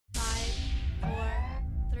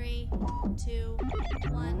2, 1.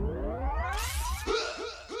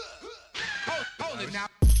 Hold it now.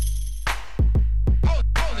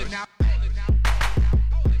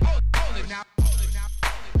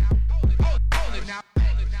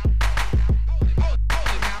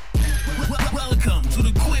 Welcome to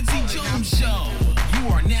the Kwency Jones Show. You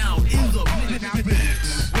are now in the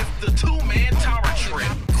mix with the two-man tower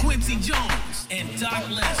trip, Kwency Jones and Doc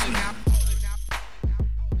Lesnar.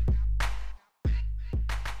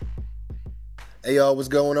 Hey y'all, what's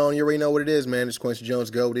going on? You already know what it is, man. It's Kwency Jones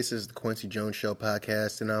Go. This is the Kwency Jones Show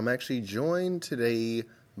podcast, and I'm actually joined today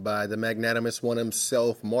by the magnanimous one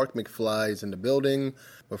himself. Marc McFly is in the building.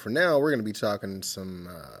 But for now, we're going to be talking some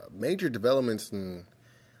major developments in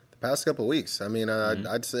the past couple of weeks. I mean,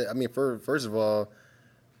 I'd say, first of all,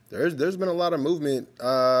 there's been a lot of movement.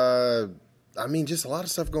 Just a lot of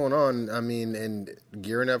stuff going on. I mean, and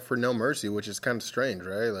gearing up for No Mercy, which is kind of strange,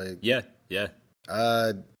 right? Like, yeah.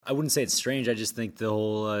 I wouldn't say it's strange. I just think the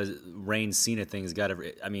whole Reigns Cena thing's got I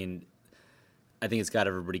think it's got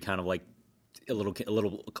everybody kind of like a little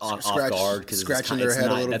off guard because scratching their head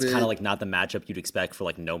a little bit. That's kind of like not the matchup you'd expect for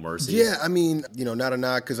like No Mercy. Yeah, I mean, not a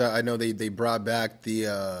knock because I know they brought back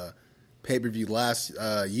the pay-per-view last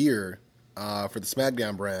year for the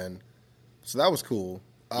SmackDown brand, so that was cool.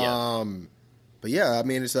 Yeah. But yeah, I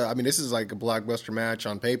mean, this is like a blockbuster match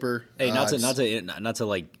on paper. Hey, not to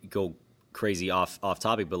like go crazy off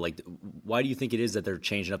topic, but like, why do you think it is that they're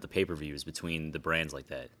changing up the pay-per-views between the brands like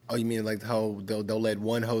that? Oh, you mean like how they'll let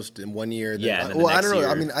one host in 1 year? Yeah. Well, I don't know.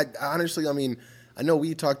 I mean, I know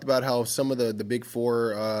we talked about how some of the big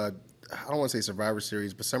four. I don't want to say Survivor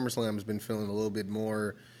Series, but SummerSlam has been feeling a little bit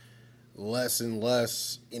more less and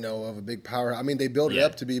less, of a big power. I mean, they built it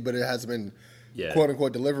up to be, but it hasn't been quote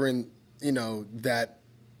unquote delivering, that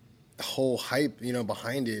whole hype,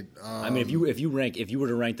 behind it. I mean, if you were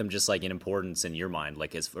to rank them just like in importance in your mind,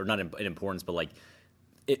 like or not in importance, but like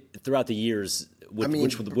throughout the years, which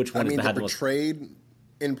one has had the most trade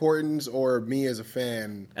importance, or me as a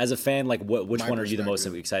fan? As a fan, like which one are you the most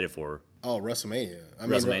excited for? Oh, WrestleMania.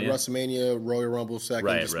 WrestleMania? Royal Rumble second,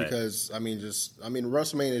 right. because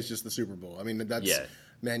WrestleMania is just the Super Bowl. I mean, that's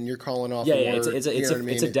man, you're calling off. It's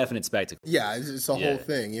a definite spectacle. Yeah, it's a whole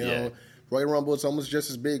thing. Royal Rumble, it's almost just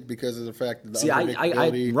as big because of the fact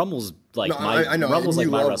that Rumble's like Rumble's like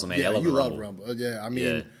my WrestleMania. Yeah, I love you Rumble. love Rumble.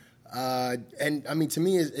 To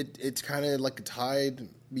me, it's kind of like a tied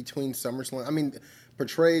between SummerSlam. I mean,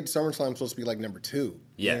 portrayed SummerSlam's supposed to be like number 2.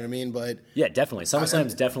 You know what I mean? But yeah, definitely.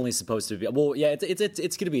 SummerSlam's definitely supposed to be. Well, yeah,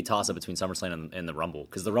 it's going to be a toss up between SummerSlam and the Rumble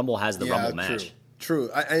because the Rumble has the Rumble match. True.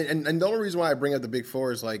 And the only reason why I bring up the big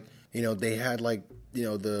four is like they had like.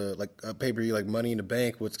 The like a pay-per-view like Money in the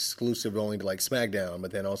Bank was exclusive only to like SmackDown, but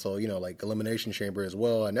then also like Elimination Chamber as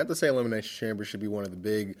well. And not to say Elimination Chamber should be one of the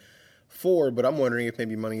big four, but I'm wondering if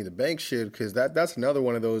maybe Money in the Bank should, because that's another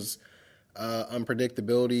one of those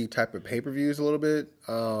unpredictability type of pay-per-views a little bit.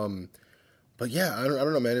 But yeah, I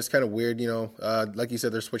don't know, man. It's kind of weird, like you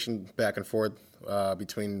said, they're switching back and forth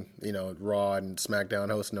between Raw and SmackDown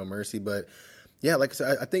hosting No Mercy, but. Yeah, like I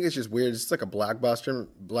said, I think it's just weird. It's like a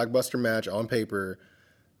blockbuster match on paper,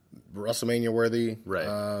 WrestleMania worthy. Right.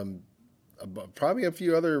 Probably a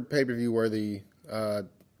few other pay-per-view worthy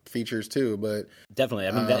features too, but definitely.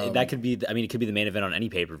 I mean, that could be. I mean, it could be the main event on any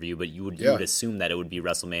pay-per-view, but you would assume that it would be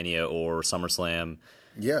WrestleMania or SummerSlam.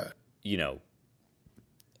 Yeah.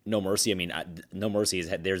 No Mercy. I mean, No Mercy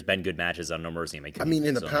there's been good matches on No Mercy. In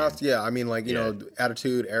the past, yeah. I mean, like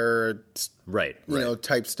Attitude Era, right.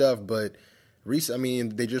 Type stuff, but. They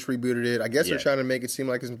just rebooted it. I guess they're trying to make it seem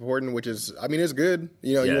like it's important, which is, it's good.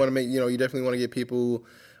 You want to make, you definitely want to get people.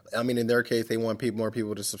 In their case, they want more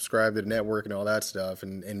people to subscribe to the network and all that stuff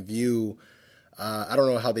and view. I don't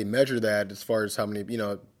know how they measure that as far as how many,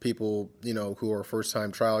 people, who are first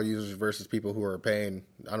time trial users versus people who are paying.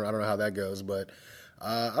 I don't know how that goes, but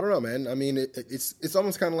I don't know, man. It's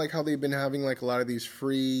almost kind of like how they've been having like a lot of these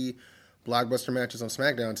free blockbuster matches on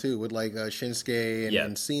SmackDown too, with like Shinsuke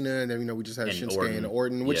and Cena, and then we just had Shinsuke and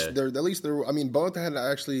Orton, which they're both had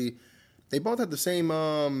they both had the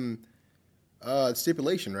same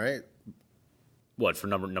stipulation, right? What, for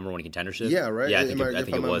number one contendership? Yeah, right. Yeah, I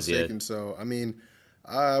think it was. Mistaken. So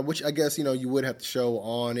which I guess you would have to show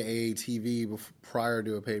on a TV prior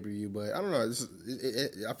to a pay-per-view, but I don't know.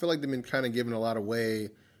 I feel like they've been kind of giving a lot away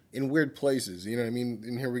in weird places. You know what I mean?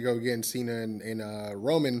 And here we go again, Cena and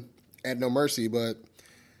Roman at No Mercy, and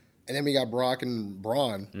then we got Brock and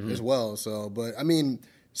Braun as well. So, but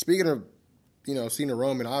speaking of Cena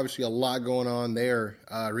Roman, obviously a lot going on there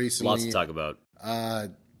recently. Lots to talk about.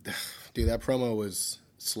 Dude, that promo was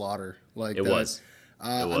slaughter. Like it was.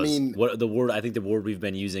 It was. I mean, I think the word we've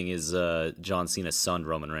been using is John Cena sunned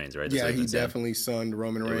Roman Reigns, right? Yeah, he definitely sunned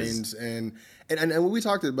Roman Reigns, and we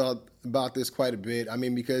talked about this quite a bit. I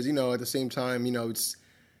mean, because at the same time, it's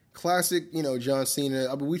classic, John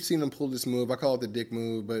Cena. I mean, we've seen him pull this move. I call it the dick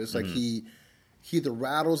move, but it's like he either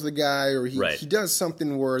rattles the guy or he does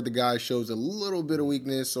something where the guy shows a little bit of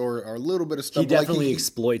weakness or a little bit of stuff. He definitely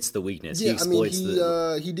exploits the weakness. Yeah,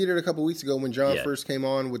 he did it a couple weeks ago when John first came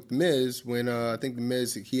on with The Miz, when I think The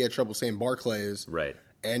Miz, he had trouble saying Barclays. Right.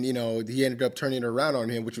 And, he ended up turning it around on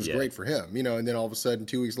him, which was great for him. And then all of a sudden,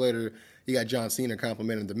 2 weeks later, you got John Cena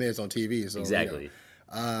complimenting The Miz on TV. So, exactly.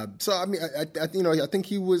 So, I mean, I think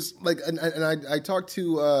he was, like, and I talked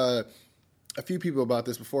to a few people about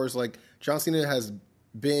this before. It's like John Cena has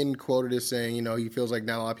been quoted as saying, he feels like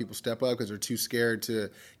not a lot of people step up because they're too scared to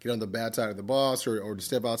get on the bad side of the boss or to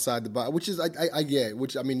step outside the box, which is, I get,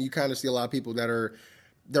 which, I mean, you kind of see a lot of people that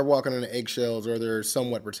they're walking on eggshells or they're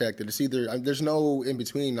somewhat protected. It's either, there's no in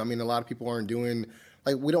between. I mean, a lot of people aren't doing,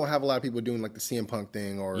 like, we don't have a lot of people doing like the CM Punk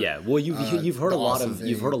thing or well, you've heard a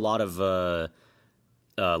lot of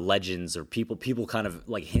legends or people kind of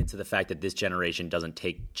like hint to the fact that this generation doesn't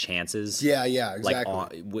take chances. Yeah,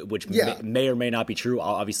 exactly. Like which may or may not be true.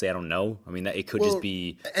 Obviously, I don't know. I mean, it could just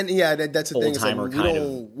be that's the thing. Like,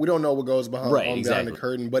 we don't know what goes behind the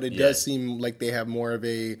curtain, but it does seem like they have more of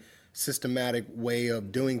a systematic way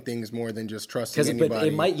of doing things more than just trusting anybody. But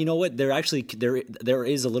it might, there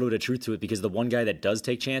is a little bit of truth to it because the one guy that does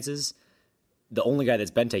take chances. The only guy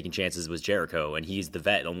that's been taking chances was Jericho, and he's the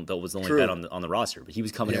vet. That was the only vet on the roster. But he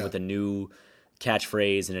was coming in with a new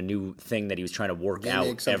catchphrase and a new thing that he was trying to work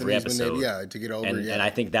out every episode. To get over. And I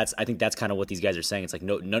think that's kind of what these guys are saying. It's like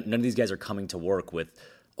none of these guys are coming to work with,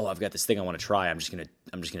 I've got this thing I want to try. I'm just gonna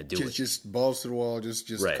do it. Just balls to the wall.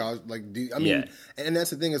 Right. And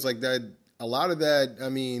that's the thing. Is like that. A lot of that. I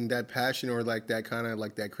mean, that passion or like that kind of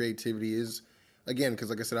like that creativity is. Again, because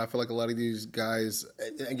like I said, I feel like a lot of these guys,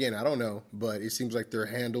 again, I don't know, but it seems like they're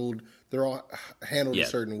all handled a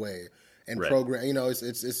certain way and program.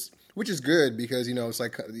 It's which is good because it's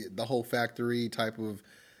like the whole factory type of,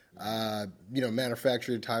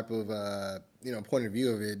 manufactured type of, point of view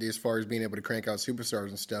of it as far as being able to crank out superstars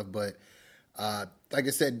and stuff. But like I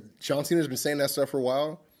said, John Cena's been saying that stuff for a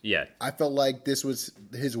while. Yeah, I felt like this was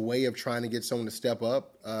his way of trying to get someone to step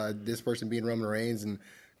up. This person being Roman Reigns and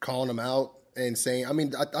calling him out. And saying, I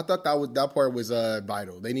mean, I thought that part was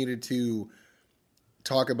vital. They needed to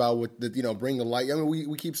talk about bring the light. I mean,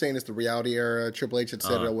 we keep saying it's the reality era. Triple H had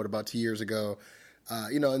said it about 2 years ago.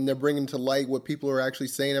 And they're bringing to light what people are actually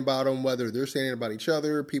saying about them, whether they're saying it about each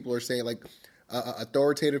other. People are saying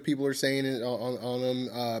authoritative people are saying it on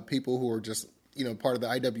them. People who are just part of the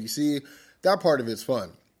IWC. That part of it's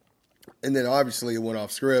fun. And then obviously it went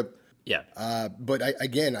off script. Yeah. But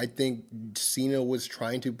I think Cena was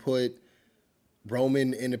trying to put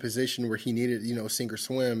Roman in a position where he needed, sink or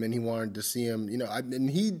swim, and he wanted to see him, and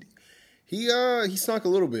he sunk a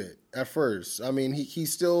little bit at first. I mean, he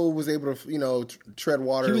still was able to, tread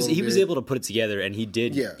water. He was able to put it together, and he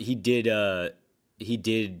did. Yeah. He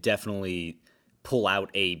did definitely pull out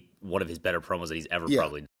one of his better promos that he's ever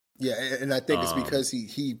probably done. Yeah, and I think it's because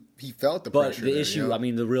he felt the pressure. But the issue, I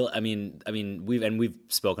mean, we've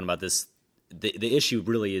spoken about this. The issue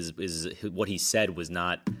really is what he said was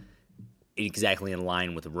not exactly in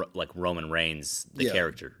line with like Roman Reigns, the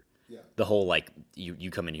character. Yeah. The whole like you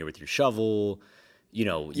come in here with your shovel,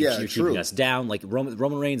 you're keeping us down. Like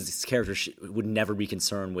Roman Reigns' character would never be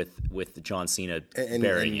concerned with John Cena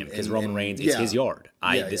burying him because Roman Reigns it's his yard.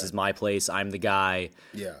 This is my place. I'm the guy.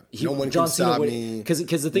 Yeah, no one can stop me.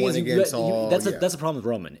 Because the thing is, that's a problem with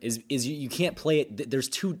Roman is you can't play it. There's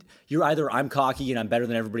two. You're either I'm cocky and I'm better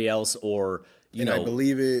than everybody else, or I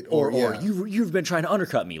believe it, or you've been trying to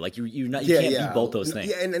undercut me. Like you can't do both those things.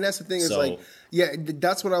 Yeah, and that's the thing is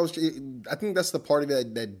that's what I think that's the part of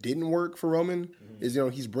it that didn't work for Roman is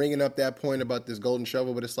he's bringing up that point about this golden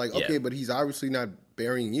shovel, but it's like okay, but he's obviously not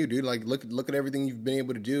burying you, dude. Like look at everything you've been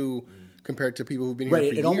able to do. Compared to people who've been here for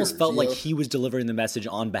years. It almost felt like he was delivering the message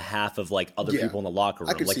on behalf of like other people in the locker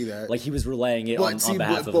room. I could see that. Like he was relaying it on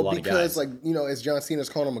behalf of a lot of guys. Because as John Cena's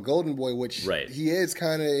calling him a golden boy, which he is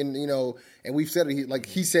kind of, and we've said it.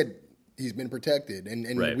 He said he's been protected,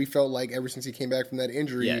 and we felt like ever since he came back from that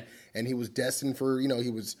injury, and he was destined for,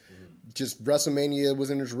 he was. Just WrestleMania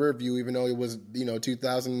was in his rear view, even though it was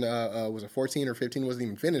 2000 was it 14 or 15 wasn't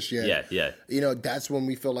even finished yet. Yeah. That's when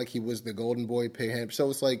we felt like he was the golden boy.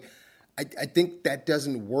 So it's like. I think that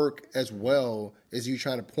doesn't work as well as you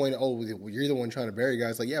trying to point, you're the one trying to bury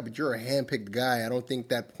guys. Like, yeah, but you're a handpicked guy. I don't think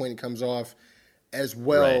that point comes off as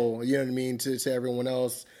well, you know what I mean, to everyone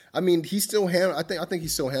else. I mean, he still handled. I think he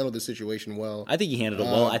still handled the situation well. I think he handled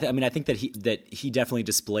it well. I think that he definitely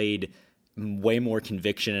displayed way more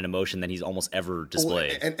conviction and emotion than he's almost ever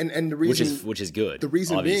displayed. And the reason, which is good. The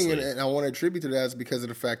reason obviously. being, and I want to attribute to that, is because of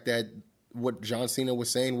the fact that what John Cena was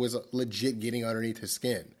saying was legit getting underneath his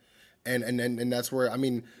skin, and that's where, I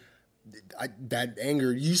mean, that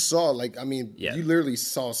anger you saw, like, I mean, you literally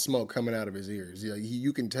saw smoke coming out of his ears.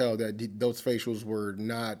 You can tell that those facials were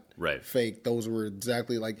not fake. Those were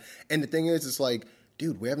exactly like. And the thing is, it's like,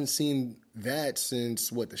 dude, we haven't seen that since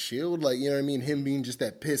the Shield. Like, you know what I mean? Him being just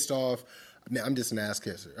that pissed off. I mean, I'm just an ass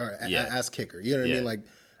kisser or ass kicker. You know what I mean? Like,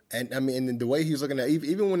 and I mean, and the way he was looking at,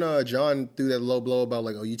 even when John threw that low blow about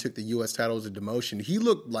like, oh, you took the U.S. title as a demotion, he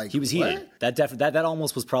looked like he was heated. That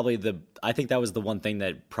almost was probably I think that was the one thing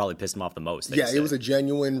that probably pissed him off the most. Yeah, it was a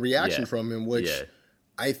genuine reaction from him, which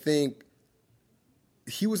I think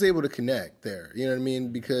he was able to connect there. You know what I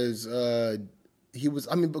mean? Because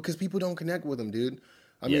because people don't connect with him, dude.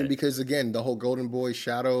 I mean, because again, the whole Golden Boy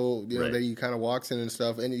shadow, you know, that he kind of walks in and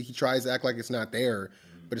stuff, and he tries to act like it's not there,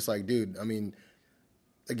 but it's like, dude, I mean,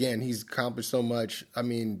 again, he's accomplished so much. I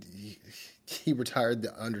mean, he retired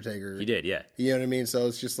the Undertaker. He did, yeah. You know what I mean? So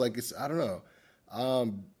it's just like, I don't know.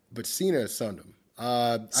 But Cena sunned him.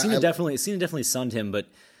 Cena definitely sunned him,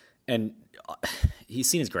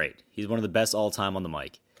 Cena's great. He's one of the best all time on the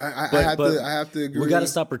mic. I have to agree. We got to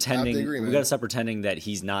stop pretending. We got to stop pretending that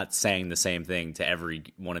he's not saying the same thing to every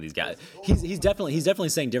one of these guys. He's definitely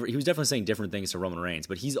saying different. He was definitely saying different things to Roman Reigns,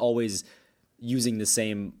 but he's always using the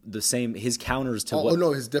same his counters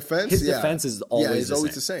to his defense. His defense is always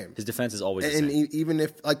the same. His defense is always the same. And even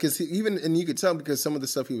if and you could tell because some of the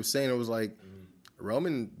stuff he was saying, it was like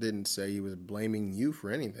Roman didn't say he was blaming you for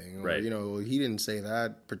anything. Right. You know, he didn't say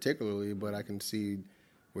that particularly, but I can see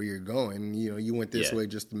where you're going. You know, you went this way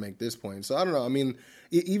just to make this point. So I don't know. I mean,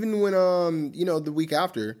 even when the week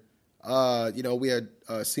after, we had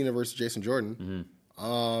Cena versus Jason Jordan,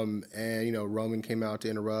 and Roman came out to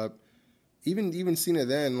interrupt. Even Cena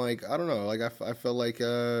then, like, I don't know, like I felt like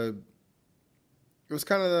it was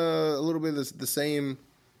kind of a little bit of the same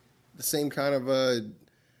kind of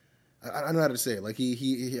I don't know how to say it. Like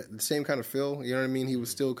he had the same kind of feel. You know what I mean? He was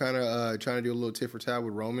still kind of trying to do a little tit for tat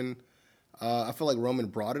with Roman. I feel like Roman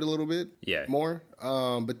brought it a little bit more.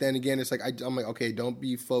 But then again, it's like I'm like, okay, don't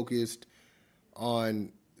be focused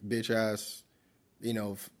on bitch ass,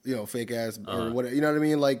 fake ass or whatever. You know what I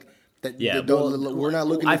mean? Like that. Yeah, we're not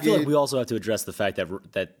looking. I feel like we also have to address the fact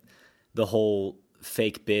that the whole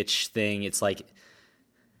fake bitch thing. It's like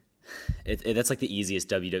that's like the easiest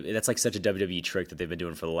WWE. That's like such a WWE trick that they've been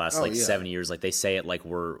doing for the last 7 years. Like they say it like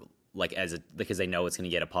we're. Like because they know it's going to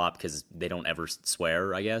get a pop because they don't ever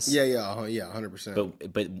swear, I guess. Yeah,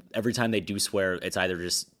 100%. But every time they do swear, it's either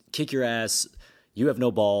just kick your ass, you have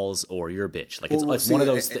no balls, or you're a bitch. Like it's one of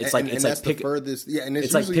those. It's like pick furthest. Yeah, and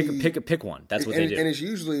it's like pick one. That's what they do. And it's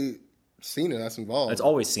usually Cena that's involved. It's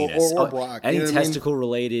always Cena or Brock. Any testicle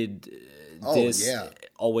related.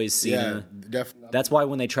 Always Cena. Yeah, definitely. That's why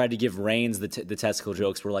when they tried to give Reigns the testicle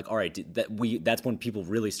jokes, we're like, all right, that's when people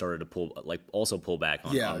really started to pull back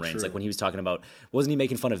on Reigns. True. Like when he was talking about, wasn't he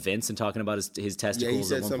making fun of Vince and talking about his testicles? Yeah, he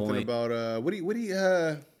said at one something point about what he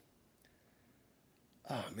oh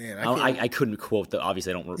man, I couldn't quote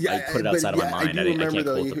obviously I put it outside of my mind. I can't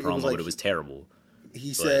quote the promo, but it was terrible.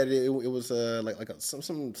 He said it was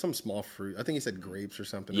some small fruit. I think he said grapes or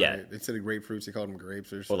something. Yeah, right? Instead of grapefruits, he called them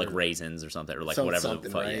grapes or like raisins or something, or like whatever.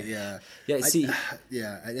 Something, right? Yeah. See,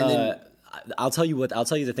 and then, I'll tell you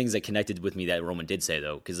the things that connected with me that Roman did say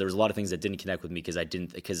though, because there was a lot of things that didn't connect with me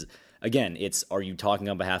because again, are you talking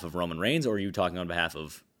on behalf of Roman Reigns or are you talking on behalf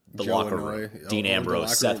of the locker room, Dean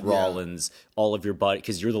Ambrose, Seth Rollins, all of your buddies,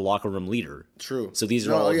 because you're the locker room leader. True. So these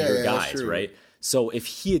are all of your guys, right? So if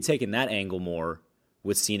he had taken that angle more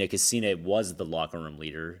with Cena, because Cena was the locker room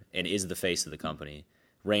leader and is the face of the company,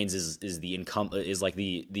 Reigns is like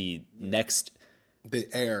the next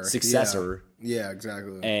heir successor. Yeah,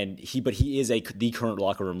 exactly. And he is the current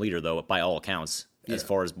locker room leader though, by all accounts. As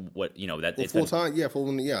far as what it's full time,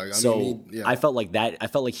 I felt like that. I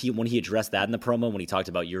felt like when he addressed that in the promo, when he talked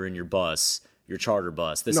about you're in your bus, your charter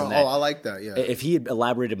bus, and that. I like that. Yeah. If he had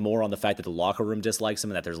elaborated more on the fact that the locker room dislikes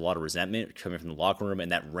him and that there's a lot of resentment coming from the locker room,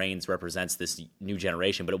 and that Reigns represents this new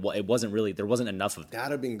generation, but it wasn't really. There wasn't enough of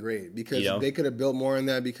that'd have been great because they could have built more on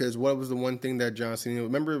that. Because what was the one thing that John Cena?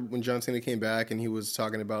 Remember when John Cena came back and he was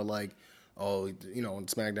talking about like. Oh, on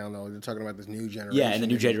SmackDown though, they're talking about this new generation. Yeah, and the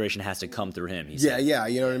new generation has to come through him. Yeah,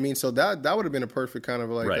 you know what I mean. So that would have been a perfect kind of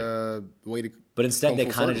like way to. But instead, they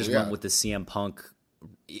kind of just went with the CM Punk.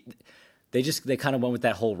 they kind of went with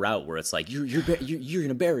that whole route where it's like you're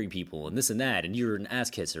gonna bury people and this and that, and you're an ass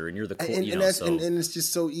kisser and you're the cool, and it's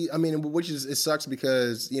just so I mean, which is it sucks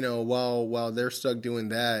because while they're stuck doing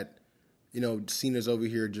that, Cena's over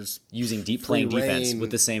here just using playing defense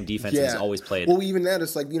with the same defense he's always played. Well, even that,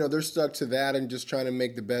 it's like they're stuck to that and just trying to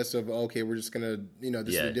make the best of we're just gonna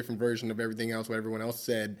this is a different version of everything else what everyone else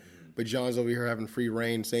said, but John's over here having free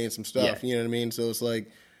reign saying some stuff. You know what I mean? So it's like.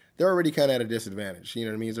 They're already kind of at a disadvantage. You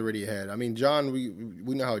know what I mean? He's already ahead. I mean, John,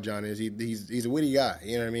 we know how John is. He's a witty guy.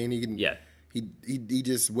 You know what I mean? He can. Yeah. He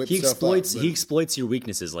just whips stuff up. He exploits your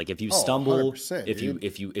weaknesses. Like if you stumble, 100%,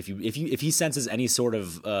 if he senses any sort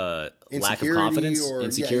of lack of confidence,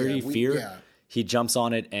 insecurity, fear, he jumps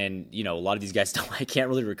on it, and a lot of these guys can't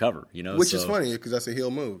really recover. Which is funny because that's a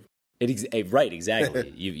heel move. Right,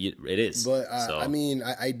 exactly. It is. But I mean,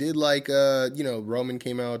 I did like Roman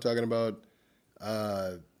came out talking about.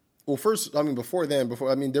 Well, first, I mean,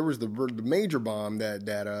 there was the major bomb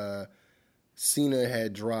that Cena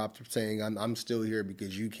had dropped saying, "I'm still here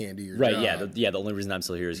because you can't do your job." Right? The only reason I'm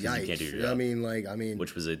still here is because you can't do your job. I mean,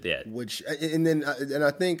 which was Which and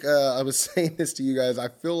I think I was saying this to you guys. I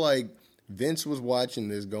feel like Vince was watching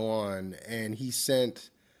this go on, and he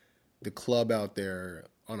sent the club out there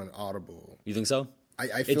on an audible. You think so?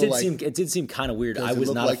 I feel it did seem kind of weird. I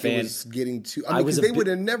was not a fan. It was getting too. Because they would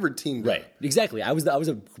have never teamed right. up. Exactly. I was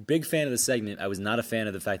a big fan of the segment. I was not a fan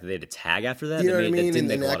of the fact that they had to tag after that. You know what I mean? That didn't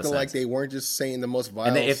make a lot of sense. Like they weren't just saying the most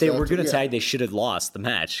violent. And if they were going to tag, they should have lost the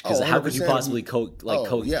match because how could you possibly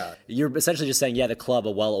Yeah. You're essentially just saying, the club,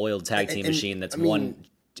 a well-oiled tag team machine that's won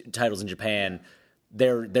titles in Japan.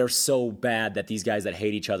 They're so bad that these guys that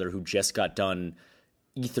hate each other who just got done.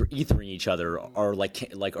 Ethering each other are are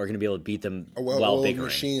going to be able to beat them while bickering.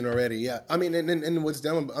 Machine already, yeah. I mean, and what's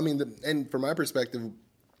dumb? I mean, and from my perspective,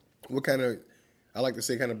 what kind of I like to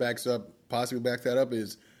say kind of backs that up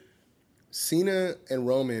is Cena and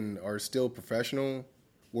Roman are still professional.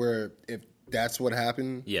 Where if that's what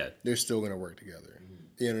happened, they're still going to work together. Mm-hmm.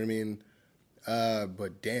 You know what I mean?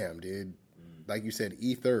 But damn, dude, like you said,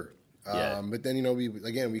 ether. But then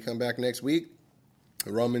we come back next week.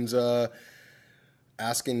 Roman's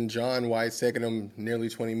asking John why it's taking him nearly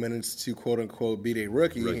 20 minutes to quote unquote beat a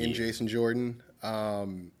rookie in Jason Jordan. This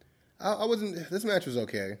match was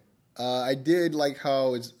okay. I did like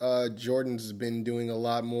how Jordan's been doing a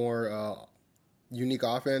lot more unique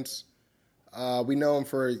offense. We know him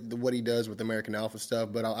for what he does with American Alpha stuff,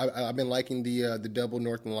 but I've been liking the double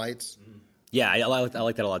Northern Lights. Yeah, I like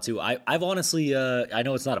that a lot too. I've honestly, I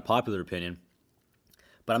know it's not a popular opinion,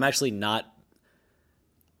 but I'm actually not.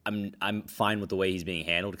 I'm fine with the way he's being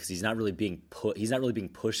handled because he's not really being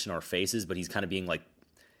pushed in our faces, but he's kind of being like,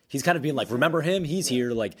 remember him? He's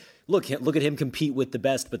here. Like, look at him compete with the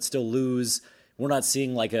best, but still lose. We're not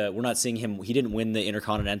seeing him. He didn't win the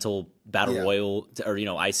Intercontinental Battle Royal or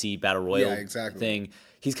IC Battle Royal thing.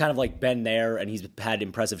 He's kind of like been there and he's had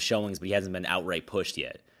impressive showings, but he hasn't been outright pushed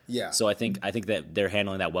yet. Yeah. So I think that they're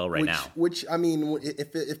handling that well now. Which I mean,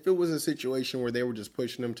 if it was a situation where they were just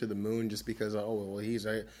pushing him to the moon just because he's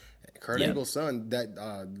a Kurt Angle's son, that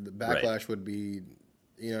the backlash would be,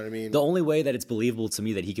 you know what I mean. The only way that it's believable to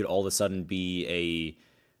me that he could all of a sudden be a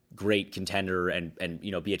great contender and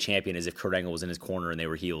be a champion is if Kurt Angle was in his corner and they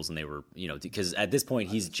were heels and they were because at this point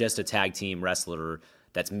he's just a tag team wrestler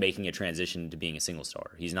that's making a transition to being a single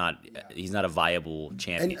star. He's not a viable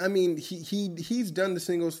champion. And I mean, he's done the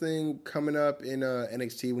singles thing coming up in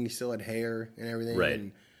NXT when he still had hair and everything. Right.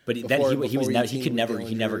 And but he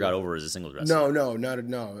never got over as a singles wrestler. No.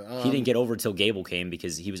 He didn't get over till Gable came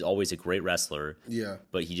because he was always a great wrestler. Yeah.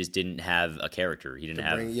 But he just didn't have a character. He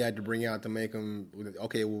had to bring out to make him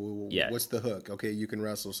okay. Well, what's the hook? Okay, you can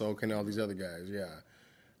wrestle. So can all these other guys. Yeah.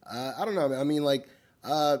 I don't know. I mean,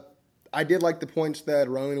 I did like the points that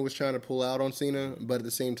Roman was trying to pull out on Cena, but at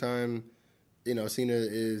the same time, Cena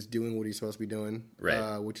is doing what he's supposed to be doing,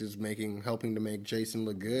 right? Which is helping to make Jason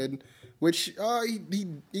look good, which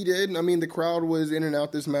he did. I mean, the crowd was in and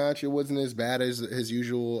out this match. It wasn't as bad as his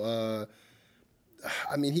usual.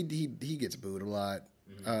 I mean, he gets booed a lot.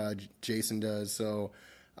 Jason does. So,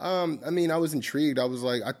 I mean, I was intrigued. I was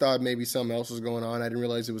like, I thought maybe something else was going on. I didn't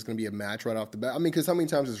realize it was going to be a match right off the bat. I mean, because how many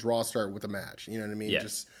times does Raw start with a match? You know what I mean? Yeah.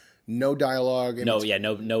 Just no dialogue. And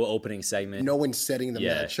no opening segment. No one setting the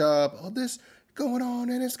match up. All this going on,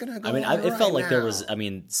 and it's going to go on. I mean, it felt like now. there was,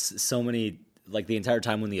 so many, like the entire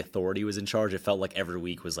time when the Authority was in charge, it felt like every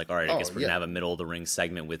week was like, all right, I guess we're going to have a middle of the ring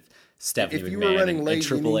segment with Stephanie McMahon you were running late, and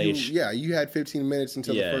Triple H. You had 15 minutes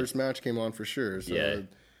until the first match came on for sure. So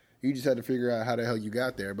you just had to figure out how the hell you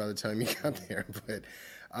got there by the time you got there. But,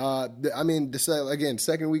 I mean,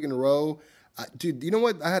 second week in a row, Dude, you know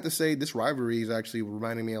what? I have to say, this rivalry is actually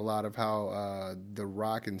reminding me a lot of how The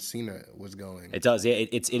Rock and Cena was going. It does, yeah.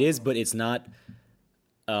 It is, but it's not.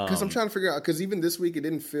 Because I'm trying to figure out, because even this week it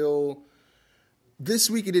didn't feel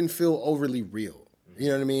overly real. You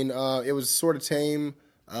know what I mean? It was sort of tame.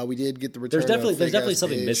 We did get the return. There's definitely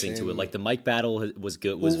something missing to it. Like the mic battle was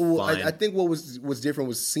good, was fine. I think what was different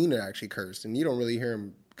was Cena actually cursed, and you don't really hear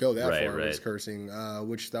him go that far with his cursing,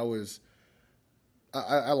 which that was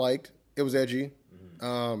I liked. It was edgy.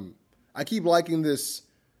 I keep liking this.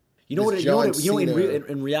 In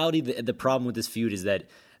reality, the problem with this feud is that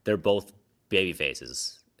they're both baby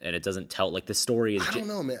faces. And it doesn't tell, like, the story is... I don't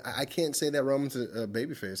know, man. I can't say that Roman's a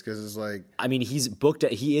babyface, because it's like... I mean, he's booked...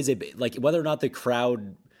 He is like, whether or not the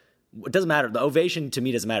crowd... It doesn't matter. The ovation, to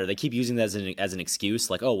me, doesn't matter. They keep using that as an excuse,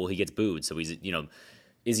 like, oh, well, he gets booed, so he's,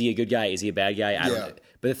 is he a good guy? Is he a bad guy? I don't know.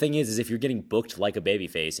 But the thing is if you're getting booked like a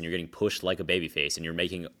babyface, and you're getting pushed like a babyface, and you're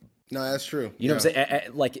making... No, that's true. You know what I'm saying?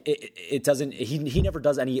 Like, it doesn't... He never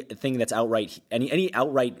does anything that's outright... Any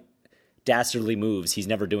outright dastardly moves, he's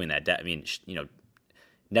never doing that. I mean,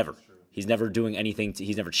 never. He's never doing anything.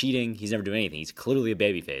 He's never cheating. He's never doing anything. He's clearly a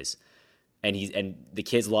babyface, and the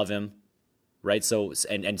kids love him, right? So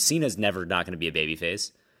and Cena's never not going to be a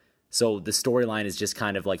babyface. So the storyline is just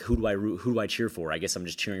kind of like, who do I cheer for? I guess I'm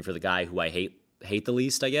just cheering for the guy who I hate the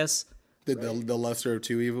least. I guess the lesser of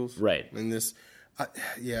two evils, right? In this,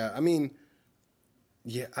 I mean,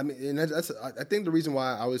 and that's I think the reason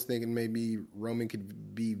why I was thinking maybe Roman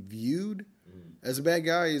could be viewed as a bad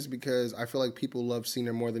guy is because I feel like people love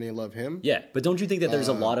Cena more than they love him. Yeah, but don't you think that there's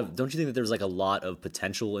a lot of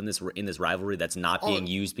potential in this rivalry that's not being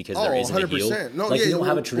used because there isn't 100%. A heel? No, like you don't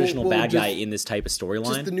have a traditional bad guy in this type of storyline.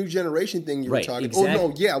 Just the new generation thing you were talking. Exactly. Oh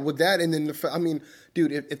no, yeah, with that and then I mean,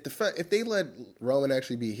 dude, if they let Roman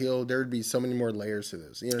actually be heel, there'd be so many more layers to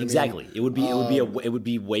this. You know what exactly. I mean? It would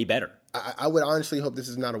be way better. I would honestly hope this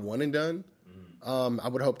is not a one and done. I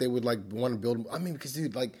would hope they would like want to build. I mean, because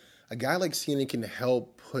dude, like. A guy like Cena can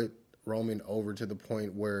help put Roman over to the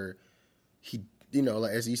point where he,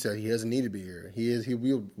 like as you said, he doesn't need to be here. He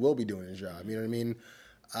will be doing his job. You know what I mean?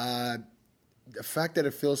 The fact that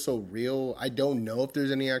it feels so real, I don't know if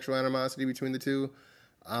there's any actual animosity between the two.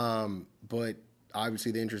 But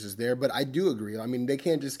obviously the interest is there. But I do agree. I mean, they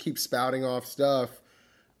can't just keep spouting off stuff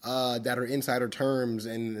that are insider terms,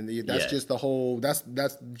 and that's just the whole. That's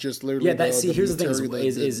just literally. Yeah, here's the thing: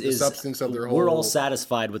 is the substance of their whole. We're all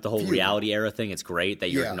satisfied with the whole reality era thing. It's great that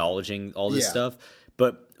you're acknowledging all this stuff,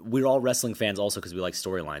 but we're all wrestling fans also because we like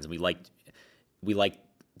storylines and we like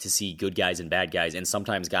to see good guys and bad guys, and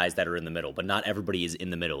sometimes guys that are in the middle. But not everybody is in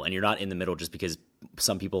the middle, and you're not in the middle just because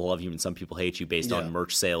some people love you and some people hate you based on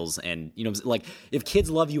merch sales, and like if kids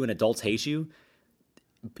love you and adults hate you.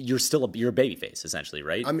 You're a baby face essentially,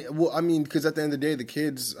 right? I mean, because at the end of the day, the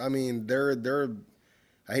kids, I mean, they're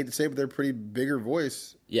I hate to say it, but they're a pretty bigger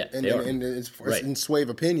voice. Yeah, and, they are. And it's in sway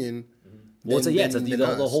of opinion. Well,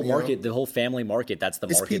 the whole market, the whole family market. That's the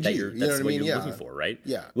market PG, that's what you're looking for, right?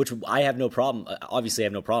 Yeah. Which I have no problem. Obviously, I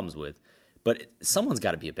have no problems with. But someone's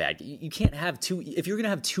got to be a bad guy. You can't have two. If you're going to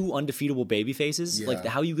have two undefeatable baby faces, like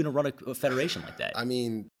how are you going to run a federation like that? I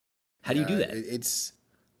mean, how do you do that? It's.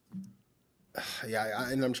 Yeah,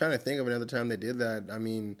 and I'm trying to think of another time they did that. I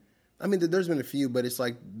mean, there's been a few, but it's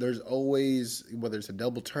like there's always, whether it's a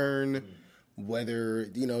double turn, whether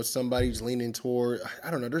somebody's leaning toward,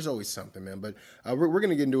 I don't know. There's always something, man. But we're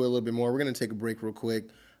gonna get into it a little bit more. We're gonna take a break real quick.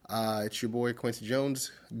 It's your boy Kwency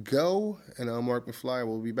Jones. Go, and I'm Marc McFly.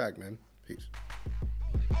 We'll be back, man. Peace.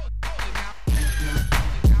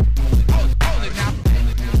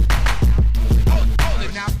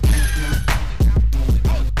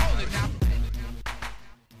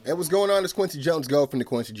 Hey, what's going on? It's Kwency Jones Go from the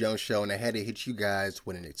Kwency Jones Show, and I had to hit you guys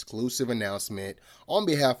with an exclusive announcement on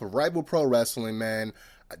behalf of Rival Pro Wrestling, man.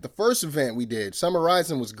 The first event we did, Summer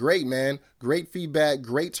Rising, was great, man. Great feedback,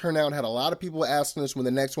 great turnout. Had a lot of people asking us when the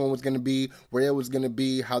next one was going to be, where it was going to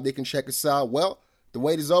be, how they can check us out. Well, the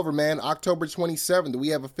wait is over, man. October 27th, we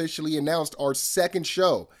have officially announced our second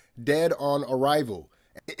show, Dead on Arrival.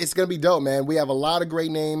 It's going to be dope, man. We have a lot of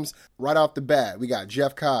great names right off the bat. We got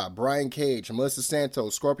Jeff Cobb, Brian Cage, Melissa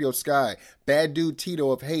Santos, Scorpio Sky, Bad Dude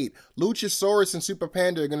Tito of Hate, Luchasaurus and Super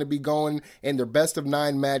Panda are going to be going in their best of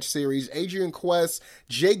 9 match series. Adrian Quest,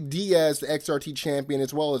 Jake Diaz, the XRT champion,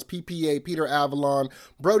 as well as PPA, Peter Avalon,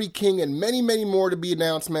 Brody King, and many, many more to be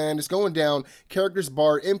announced, man. It's going down. Characters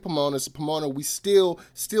Bar in Pomona. So Pomona, we still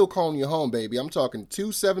calling you home, baby. I'm talking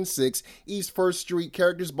 276 East 1st Street,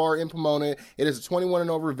 Characters Bar in Pomona. It is a 21 fun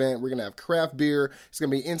and over event. We're going to have craft beer. It's going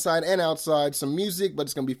to be inside and outside. Some music, but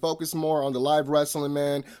it's going to be focused more on the live wrestling,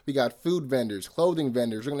 man. We got food vendors, clothing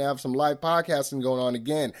vendors. We're going to have some live podcasting going on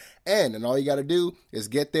again. And all you got to do is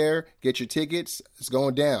get there, get your tickets. It's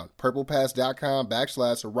going down.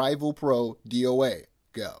 purplepass.com/ArrivalPro-DOA.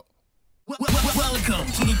 Go.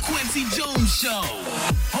 Welcome to the Kwency Jones Show,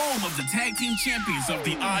 home of the tag team champions of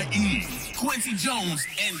the IE, Kwency Jones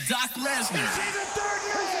and Doc Lesnar. Is he the third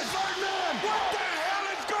man? What the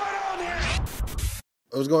hell is going on here?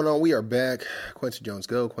 What's going on? We are back. Kwency Jones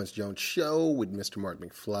Go, Kwency Jones Show with Mr. Marc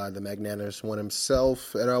McFly, the magnanimous one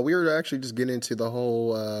himself. And we were actually just getting into the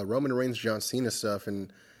whole Roman Reigns, John Cena stuff.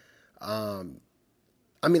 And I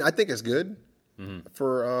mean, I think it's good. I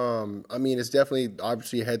mean, it's definitely,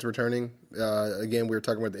 obviously, heads returning. Again, we were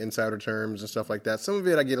talking about the insider terms and stuff like that. Some of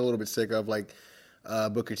it I get a little bit sick of, like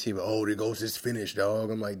Booker T. Oh, there goes his finish, dog.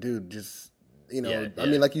 I'm like, dude, just, you know. Yeah. I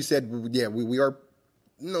mean, like you said, we are,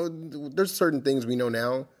 you know, there's certain things we know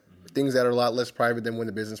now, things that are a lot less private than when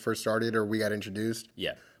the business first started or we got introduced.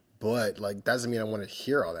 Yeah. But, like, doesn't mean I want to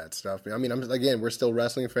hear all that stuff. I mean, again, we're still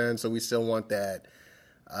wrestling fans, so we still want that,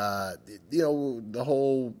 you know, the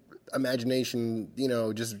whole imagination, you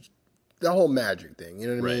know, just the whole magic thing, you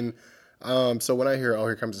know what I mean? So when I hear, oh,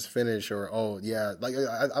 here comes his finish, or, oh, yeah, like,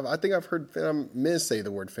 I think I've heard Miz say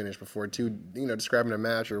the word finish before, too, you know, describing a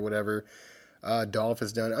match or whatever. Dolph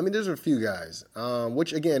has done. I mean, there's a few guys,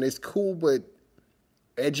 which, again, is cool, but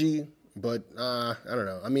edgy, but I don't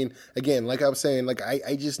know. I mean, again, like I was saying, like,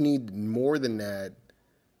 I just need more than that.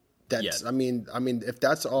 That's, I mean, if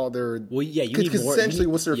that's all they're... Well, yeah, you need more. Essentially,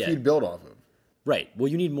 what's their feud built off of? Right. Well,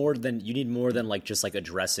 you need more than like just like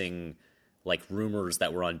addressing like rumors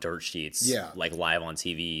that were on dirt sheets, like live on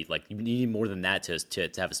TV. Like you need more than that to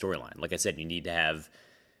have a storyline. Like I said, you need to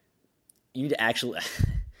actually.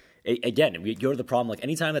 Again, we go to the problem. Like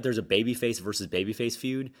anytime that there's a babyface versus babyface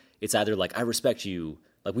feud, it's either like I respect you.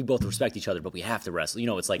 Like, we both respect each other, but we have to wrestle. You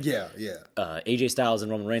know, it's like AJ Styles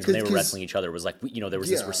and Roman Reigns, when they were wrestling each other, was like, you know, there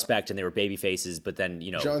was this respect, and they were baby faces, but then,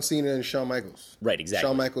 you know... John Cena and Shawn Michaels. Right, exactly.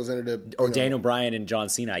 Shawn Michaels ended up... Or Daniel Bryan and John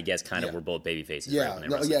Cena, I guess, kind of were both baby faces. Yeah,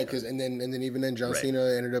 because and then even then, John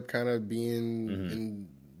Cena ended up kind of being in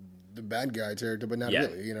the bad guy territory, but not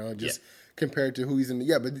really, you know, just compared to who he's in...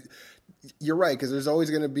 Yeah, but you're right, because there's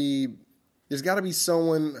always going to be... There's got to be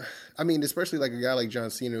someone... I mean, especially like a guy like John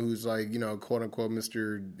Cena, who's like, you know, quote-unquote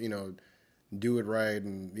Mr., you know... do it right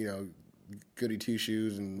and, you know, goody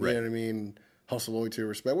two-shoes and, you know what I mean, hustle loyalty to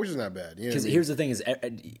respect, which is not bad. Because here's the thing is,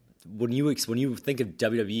 when you think of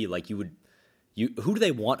WWE, like who do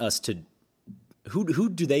they want us to, who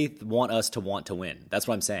do they want us to want to win? That's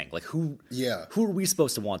what I'm saying. Like who are we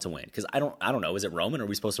supposed to want to win? Because I don't know. Is it Roman? Are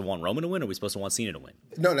we supposed to want Roman to win? Or are we supposed to want Cena to win?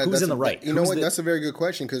 No, who's in the right? You know what? That's a very good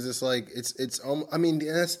question because it's like, I mean,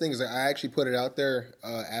 that's the thing is like, I actually put it out there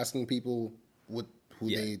asking people who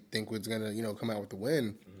they think was going to, you know, come out with the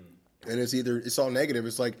win. And it's all negative.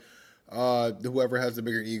 It's like whoever has the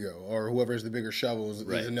bigger ego or whoever has the bigger shovels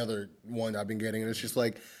is another one I've been getting. And it's just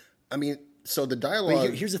like, I mean, so the dialogue...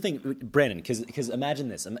 But here's the thing, Brandon, because imagine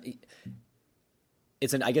this. I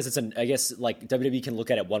guess like WWE can look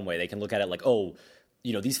at it one way. They can look at it like, oh,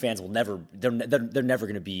 you know, these fans will never, they're never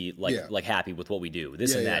going to be like happy with what we do,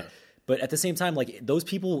 this and that. But at the same time, like those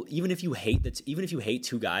people, even if you hate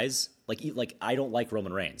two guys, like I don't like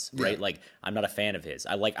Roman Reigns, right? Like I'm not a fan of his.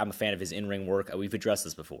 I'm a fan of his in-ring work. We've addressed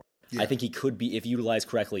this before. I think he could be, if utilized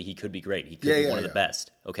correctly, he could be great. He could be one of the best.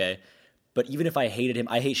 Okay. But even if I hated him,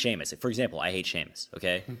 I hate Sheamus. For example, I hate Sheamus.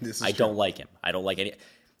 Okay. I don't like him. I don't like any.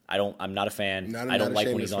 I'm not a fan. I don't like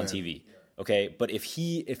when he's on TV. Okay. But if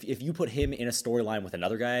you put him in a storyline with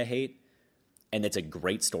another guy I hate, and it's a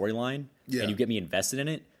great storyline, and you get me invested in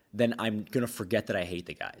it, then I'm gonna forget that I hate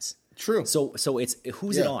the guys. True. So it's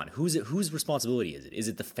who's it on? Whose responsibility is it? Is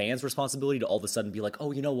it the fans' responsibility to all of a sudden be like,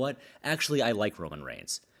 oh, you know what? Actually, I like Roman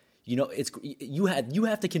Reigns. You know, it's you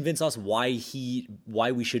have to convince us why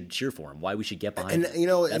we should cheer for him, why we should get behind him. You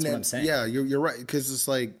know, that's what I'm saying. Yeah, you're right because it's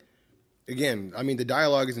like, again, I mean, the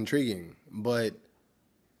dialogue is intriguing, but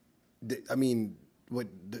I mean,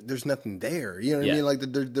 there's nothing there. You know what I mean? Like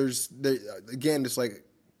there's again, it's like.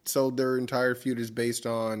 So their entire feud is based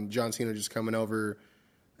on John Cena just coming over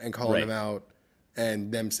and calling him out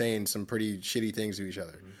and them saying some pretty shitty things to each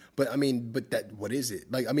other. But I mean, what is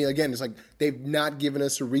it? Like, I mean, again, it's like they've not given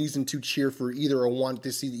us a reason to cheer for either or want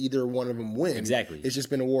to see either one of them win. Exactly. It's just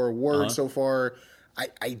been a war of words so far.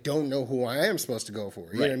 I don't know who I am supposed to go for.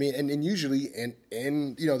 You know what I mean? And usually,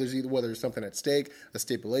 and there's either whether there's something at stake, a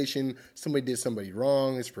stipulation, somebody did somebody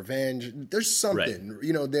wrong, it's revenge. There's something,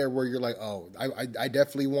 there where you're like, oh, I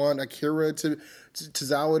definitely want Akira to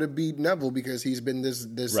Tozawa to beat Neville because he's been this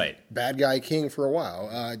bad guy king for a while.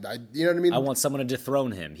 You know what I mean? I want someone to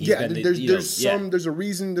dethrone him. There's a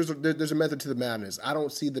reason. There's a method to the madness. I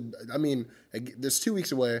don't see there's 2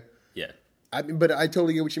 weeks away. Yeah. But I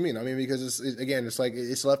totally get what you mean. I mean, because it's like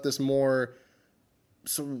it's left us more.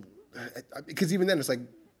 So, because even then, it's like,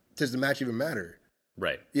 does the match even matter?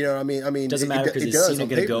 Right. You know what I mean? Doesn't matter because Cena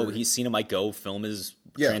going to go. Cena might go film his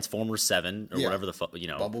Transformers 7 or whatever the fuck,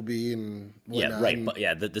 Bumblebee and whatnot. Yeah,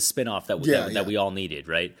 right. But the spin-off that we all needed,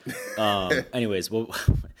 right? Anyways, well,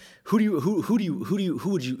 who do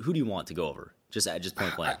you want to go over? Just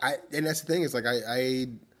point blank. And that's the thing is like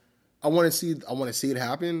I want to see it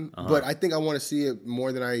happen, but I think I want to see it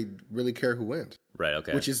more than I really care who wins. Right.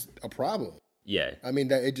 Okay. Which is a problem. Yeah. I mean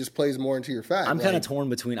that it just plays more into your fact. I'm kind of torn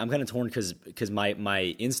because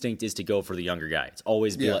my instinct is to go for the younger guy. It's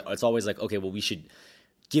always like okay, well we should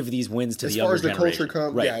give these wins to the younger generation. As far as the culture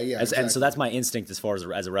comes, right? Yeah. Exactly. And so that's my instinct as far as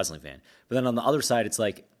a wrestling fan. But then on the other side, it's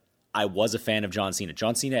like I was a fan of John Cena.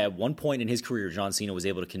 John Cena at one point in his career, John Cena was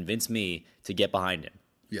able to convince me to get behind him.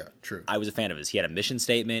 Yeah, true. I was a fan of his. He had a mission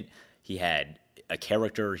statement. He had a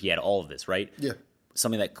character. He had all of this, right? Yeah.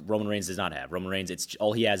 Something that Roman Reigns does not have. Roman Reigns, it's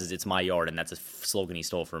all he has is "It's my yard," and that's a slogan he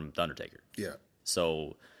stole from The Undertaker. Yeah.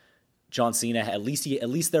 So, John Cena, at least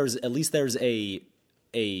there's a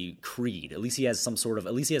creed. At least he has some sort of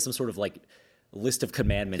like list of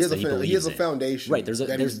commandments that he believes in. He has a foundation. Right. There's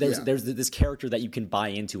this character that you can buy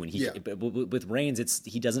into, and with Reigns,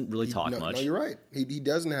 he doesn't really talk much. No, you're right. He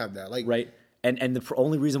doesn't have that. Like right. And the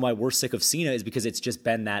only reason why we're sick of Cena is because it's just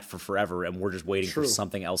been that for forever, and we're just waiting for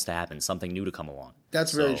something else to happen, something new to come along.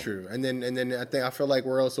 That's very true. And then I feel like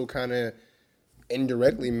we're also kind of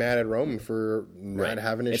indirectly mad at Roman for not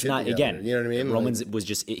having his shit together. Again, you know what I mean? Roman's was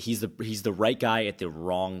just he's the right guy at the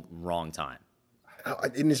wrong time.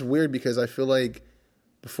 And it's weird because I feel like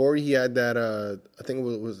before he had that, I think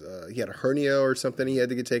it was he had a hernia or something he had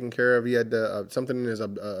to get taken care of. He had something in his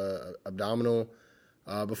abdominal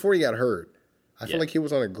before he got hurt. I feel like he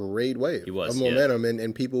was on a great wave of momentum,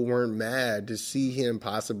 and people weren't mad to see him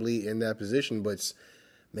possibly in that position. But,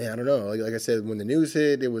 man, I don't know. Like I said, when the news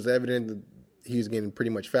hit, it was evident that he was getting pretty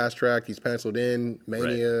much fast-tracked. He's penciled in,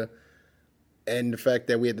 Mania. Right. And the fact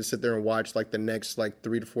that we had to sit there and watch, like, the next, 3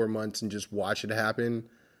 to 4 months and just watch it happen,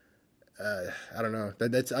 I don't know.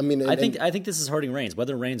 I think this is hurting Reigns.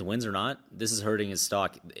 Whether Reigns wins or not, this is hurting his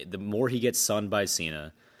stock. The more he gets sunned by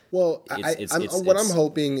Cena... Well, what I'm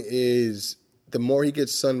hoping is the more he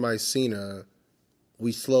gets sunned by Cena,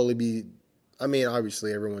 we slowly be. I mean,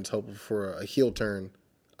 obviously, everyone's hoping for a heel turn.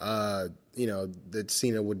 That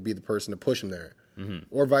Cena would be the person to push him there,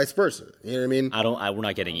 or vice versa. You know what I mean? We're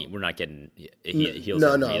not getting a heel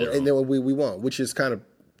turn. No, and then we won't. Which is kind of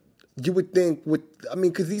you would think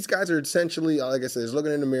because these guys are essentially, like I said, is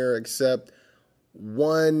looking in the mirror. Except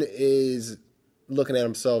one is looking at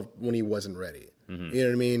himself when he wasn't ready. Mm-hmm. You know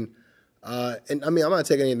what I mean? And I mean, I'm not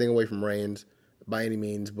taking anything away from Reigns by any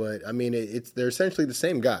means, but I mean, they're essentially the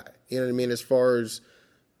same guy. You know what I mean? As far as,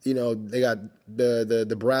 they got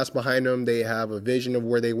the brass behind them. They have a vision of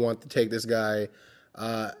where they want to take this guy.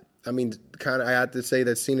 I mean, kind of, I have to say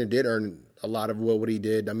that Cena did earn a lot of what he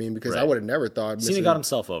did. I mean, because I would have never thought Cena got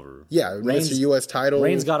himself over. Yeah, Mr. U.S. title.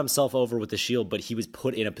 Reigns got himself over with the Shield, but he was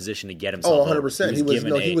put in a position to get himself 100%.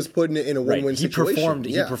 over. He was put in a win-win situation.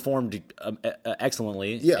 He performed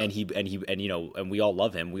excellently. Yeah, and we all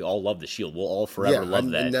love him. We all love the Shield. We'll all forever love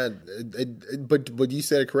that. But you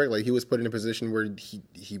said it correctly. He was put in a position where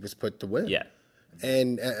he was put to win. Yeah,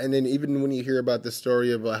 and then even when you hear about the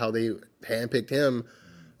story of how they handpicked him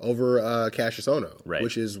over Cassius Ohno,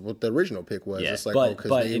 which is what the original pick was. Yeah. It's like,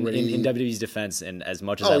 but in WWE's defense, and as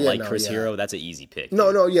much as I like Chris Hero, that's an easy pick.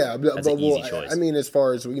 That's an easy choice. I mean, as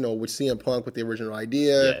far as with CM Punk with the original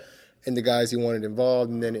idea and the guys he wanted involved,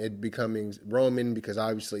 and then it becoming Roman because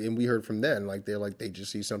obviously, and we heard from them they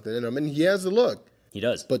just see something in him, and he has the look. He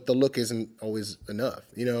does, but the look isn't always enough.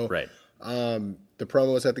 Right. The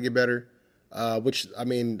promos have to get better. Which, I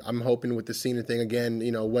mean, I'm hoping with the Cena thing again,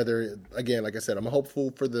 whether, again, like I said, I'm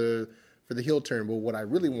hopeful for the heel turn, but what I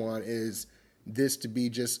really want is this to be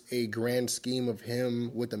just a grand scheme of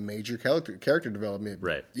him with a major character development.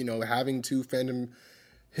 Right. Having to fend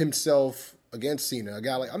himself against Cena. A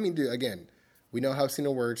guy again, we know how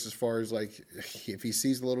Cena works as far as, if he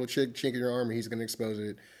sees the little chink in your armor, he's going to expose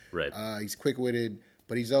it. Right. He's quick-witted,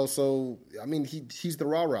 but he's also, he's the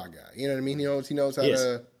rah-rah guy. You know what I mean? He knows how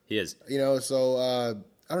to... He is. So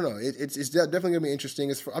I don't know. It's definitely gonna be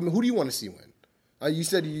interesting. I mean, who do you want to see win? You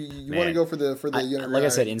said you want to go for the younger guy. Like I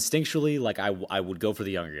said, instinctually, like I would go for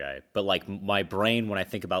the younger guy. But like my brain, when I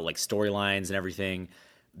think about like storylines and everything,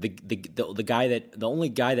 the only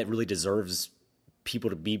guy that really deserves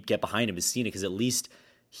people to get behind him is Cena, because at least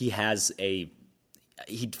he has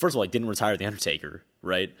first of all, he didn't retire the Undertaker,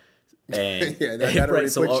 right? And yeah, that already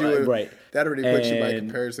puts you by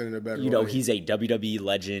comparison in a better way. He's a WWE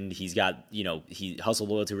legend. He's got, he hustled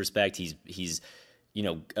loyalty, respect. He's he's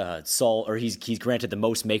granted the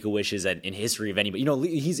most Make-A-Wishes in history of anybody.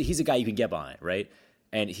 He's a guy you can get behind, right?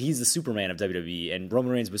 And he's the Superman of WWE. And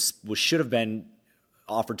Roman Reigns should have been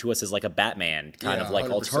offered to us as like a Batman kind of like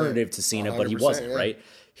 100%. Alternative to Cena, but he wasn't, right?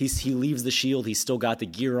 He leaves the Shield. He's still got the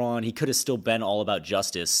gear on. He could have still been all about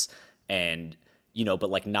justice and, but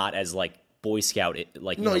like not as like Boy Scout,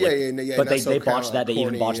 like no, But they botched that. They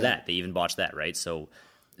even botched that. They even botched that, right? So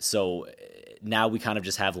now we kind of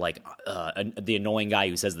just have like the annoying guy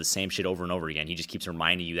who says the same shit over and over again. He just keeps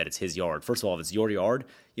reminding you that it's his yard. First of all, if it's your yard,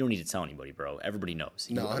 you don't need to tell anybody, bro. Everybody knows.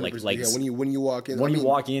 No, when you walk in, when you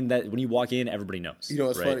walk in, everybody knows.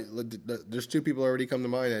 It's funny. There's two people already come to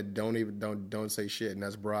mind that don't say shit, and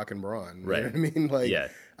that's Brock and Braun. Right. You know what I mean? Like, yeah.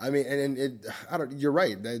 I mean, and you're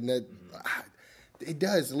right. It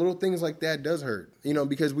does. Little things like that does hurt.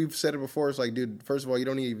 Because we've said it before. It's like, dude, first of all, you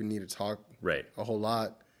don't even need to talk a whole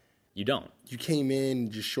lot. You don't. You came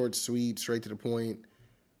in just short, sweet, straight to the point.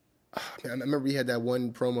 I remember he had that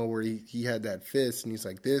one promo where he had that fist, and he's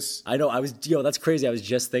like, this. I know. That's crazy. I was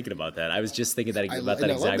just thinking about that. I was just thinking about that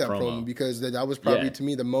exact promo. Because that was probably, to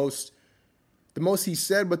me, the most he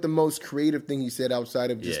said, but the most creative thing he said outside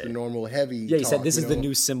of just the normal heavy. Yeah, he said, "This is the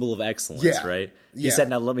new symbol of excellence." Right? He said,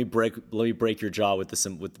 "Now let me break your jaw with the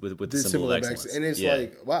symbol of excellence." And it's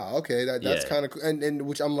like, wow, okay, that's kind of cool. And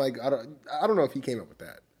which I'm like, I don't know if he came up with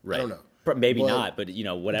that. Right. I don't know. Maybe not, but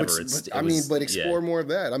whatever. But explore more of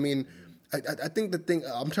that. I mean, I think the thing,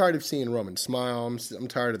 I'm tired of seeing Roman smile. I'm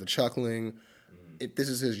tired of the chuckling. If this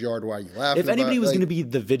is his yard, why are you laughing? If anybody was going to be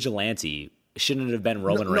the vigilante, shouldn't it have been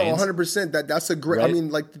Roman Reigns? No, 100%. That's a great. Right? I mean,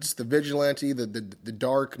 like just the vigilante, the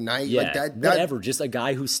Dark Knight, like that. Whatever. Just a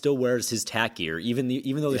guy who still wears his tack gear, even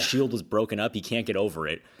though the Shield was broken up, he can't get over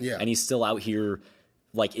it. Yeah, and he's still out here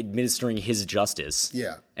like administering his justice.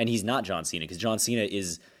 Yeah, and he's not John Cena, because John Cena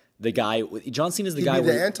is the guy. John Cena is the guy.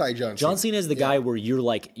 The anti-John. John Cena is the guy where you're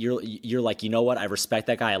like, you know what? I respect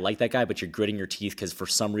that guy. I like that guy, but you're gritting your teeth because for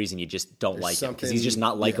some reason you just don't like him, because he's just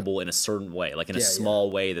not likable in a certain way, like in a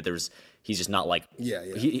small way that he's just not like.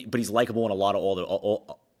 But he's likable in a lot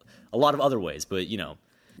of other ways. But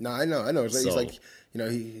No, I know. He's like,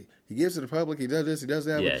 he gives to the public. He does this. He does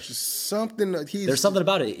that. Yeah. But it's just something. There's something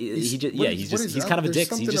about it. He's kind of a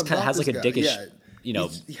dick. He just kind of has like a dickish.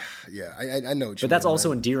 I know. But that's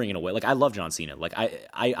also endearing in a way. Like I love John Cena. Like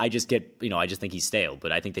I just get I just think he's stale.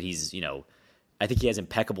 But I think that he's I think he has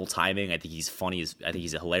impeccable timing. I think he's funny. I think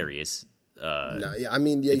he's hilarious.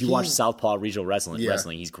 If you watch Southpaw Regional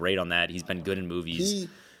Wrestling, he's great on that. He's been good in movies.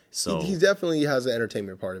 He definitely has the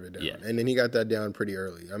entertainment part of it down. Yeah. And then he got that down pretty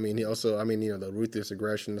early. I mean, the ruthless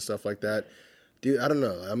aggression and stuff like that. Dude, I don't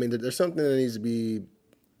know. I mean, there's something that needs to be.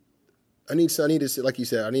 I need to see, like you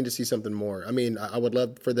said, I need to see something more. I mean, I would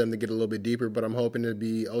love for them to get a little bit deeper, but I'm hoping to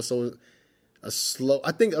be also a slow.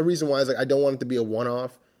 I think a reason why is like I don't want it to be a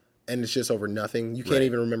one-off, and it's just over nothing. You can't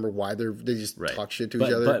even remember why they just talk shit to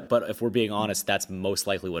each other. But if we're being honest, that's most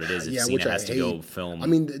likely what it is. If Cena has to go film. I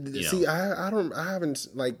mean, see, I haven't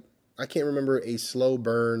I can't remember a slow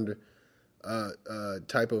burned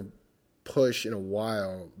type of push in a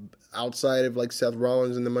while outside of like Seth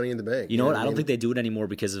Rollins and the Money in the Bank. You know what? I don't think they do it anymore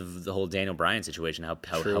because of the whole Daniel Bryan situation. How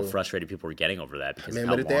frustrated people were getting over that because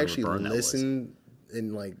but if they actually listen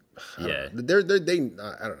and like, I don't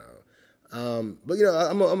know. But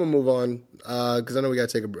I'm gonna move on because I know we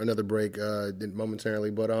gotta take another break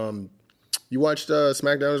momentarily. But you watched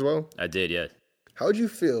SmackDown as well? I did, yeah. How'd you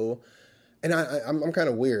feel? And I'm kind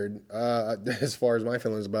of weird as far as my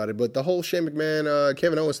feelings about it, but the whole Shane McMahon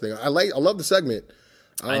Kevin Owens thing, I love the segment.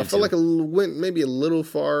 I felt like it went maybe a little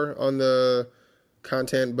far on the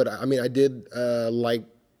content, but I mean I did like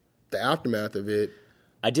the aftermath of it.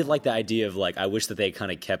 I did like the idea of like I wish that they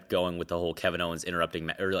kind of kept going with the whole Kevin Owens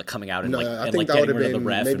interrupting or like coming out and I think that would have been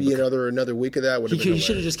maybe another week of that. He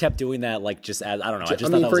should have just kept doing that, like just as I don't know. I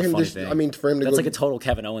just thought that was a funny thing. I mean, for him to that's like a total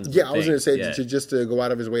Kevin Owens. Yeah, I was going to say to go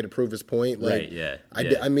out of his way to prove his point. Like, right. Yeah.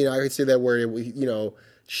 I mean, I could see that where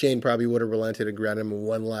Shane probably would have relented and granted him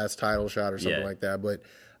one last title shot or something like that. But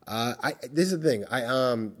this is the thing.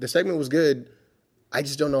 The segment was good. I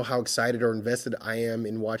just don't know how excited or invested I am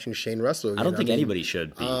in watching Shane wrestle. I don't think anybody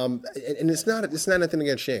should be. And it's not nothing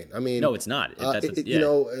against Shane. I mean, no, it's not.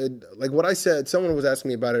 Like what I said, someone was asking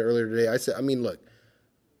me about it earlier today. I said, I mean, look,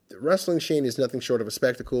 wrestling Shane is nothing short of a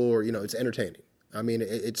spectacle, or it's entertaining. I mean,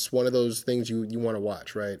 it's one of those things you want to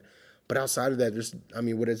watch, right? But outside of that,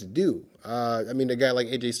 what does it do? I mean, a guy like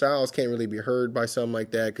AJ Styles can't really be heard by something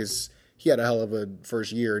like that because he had a hell of a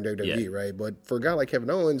first year in WWE, right? But for a guy like Kevin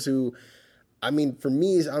Owens, who, I mean, for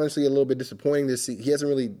me, is honestly a little bit disappointing to see. He hasn't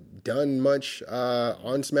really done much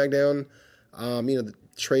on SmackDown.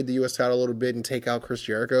 Trade the U.S. title a little bit and take out Chris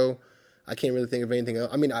Jericho. I can't really think of anything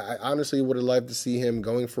else. I mean, I honestly would have loved to see him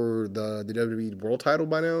going for the WWE World title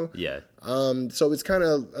by now. Yeah. So it's kind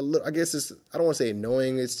of, I guess I don't want to say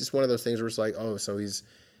annoying. It's just one of those things where it's like, oh, so he's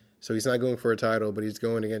not going for a title, but he's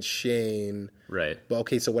going against Shane. Right. But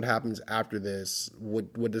okay, so what happens after this?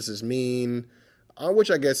 What does this mean?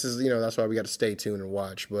 Which I guess is, that's why we got to stay tuned and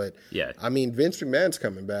watch. But yeah, I mean, Vince McMahon's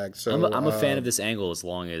coming back. So I'm a fan of this angle as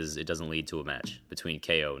long as it doesn't lead to a match between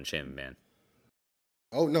KO and Shane McMahon.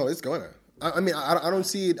 Oh no, it's gonna. I mean, I don't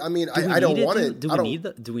see it. I mean, I don't want it.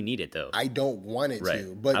 Do we need it though? I don't want it right.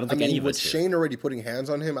 to. But I don't think any of us with Shane already putting hands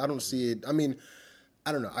on him, I don't see it. I mean,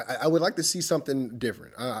 I don't know. I would like to see something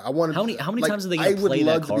different. I want. How many times are they going to play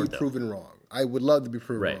that card? I would love to be proven wrong. I would love to be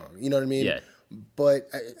proven wrong. You know what I mean? Yeah. But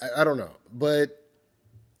I don't know. But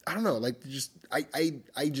I don't know. Like, I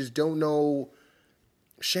just don't know.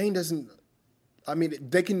 Shane doesn't. I mean,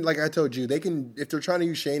 they can, like I told you, they can, if they're trying to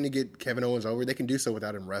use Shane to get Kevin Owens over, they can do so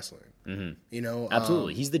without him wrestling. Mm-hmm.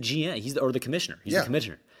 Absolutely. He's the GM. Or the commissioner. He's the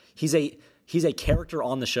commissioner. He's a character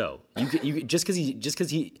on the show. You just because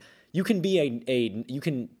he you can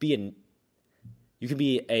be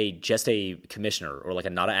just a commissioner or like a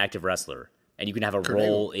not an active wrestler, and you can have a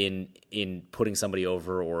role in putting somebody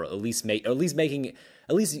over, or at least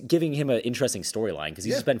giving him an interesting storyline, because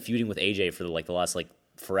he's just been feuding with AJ for the last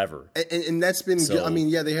forever. And that's been good. I mean,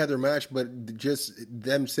 yeah, they had their match, but just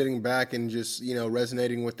them sitting back and just,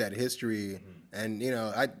 resonating with that history. And,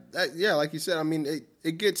 like you said, I mean,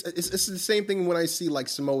 it's the same thing when I see like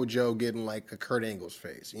Samoa Joe getting like a Kurt Angle's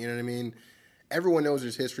face. You know what I mean? Everyone knows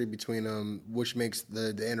there's history between them, which makes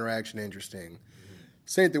the interaction interesting.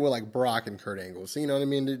 Same thing with like Brock and Kurt Angle. So, you know what I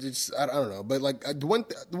mean? I don't know. But like the one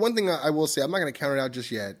thing I will say, I'm not going to count it out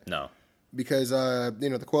just yet. No. Because,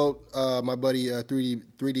 the quote, my buddy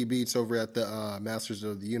 3D Beats over at the Masters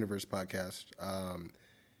of the Universe podcast,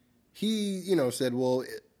 he, said, well,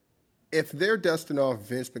 if they're dusting off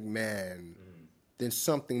Vince McMahon, then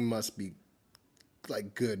something must be,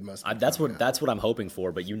 good must be. That's what I'm hoping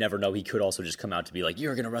for, but you never know. He could also just come out to be like,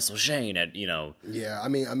 you're going to wrestle Shane at, Yeah, I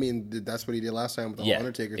mean, that's what he did last time with the whole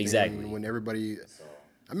Undertaker thing. Exactly. When everybody...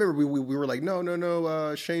 I remember we were like,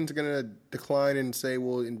 no, Shane's going to decline and say,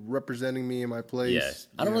 well, representing me in my place. Yeah.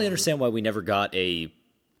 I don't really understand why we never got a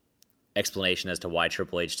explanation as to why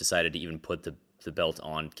Triple H decided to even put the belt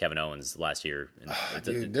on Kevin Owens last year.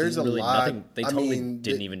 Dude, there's a lot. They totally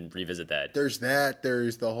didn't even revisit that. There's that.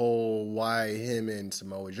 There's the whole why him and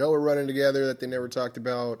Samoa Joe are running together that they never talked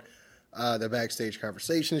about. The backstage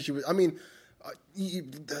conversations. And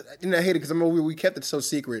I hate it because we kept it so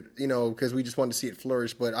secret, because we just wanted to see it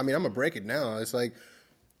flourish. But I mean, I'm gonna break it now. It's like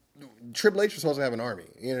Triple H was supposed to have an army,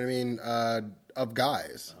 you know what I mean, of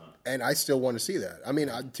guys, and I still want to see that. I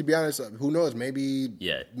mean, to be honest, who knows? Maybe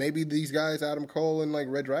these guys, Adam Cole and like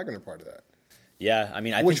Red Dragon, are part of that. Yeah, I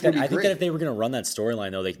mean, I think that if they were going to run that storyline,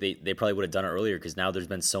 though, they probably would have done it earlier, because now there's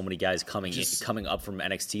been so many guys coming up from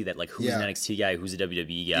NXT that, like, who's an NXT guy, who's a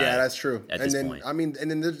WWE guy. Yeah, that's true. At this point. I mean, and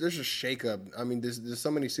then there's a shakeup. I mean, there's so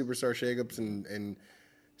many superstar shakeups, and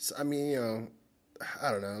I mean,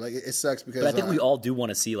 I don't know. Like, it sucks because. But I think we all do want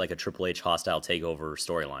to see like a Triple H hostile takeover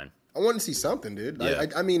storyline. I want to see something, dude. Yeah.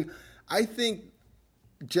 I mean, I think.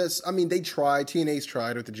 They tried. TNA's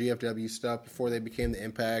tried with the GFW stuff before they became the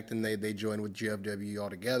Impact, and they joined with GFW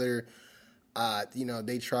altogether.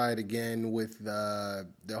 They tried again with the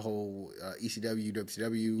whole ECW,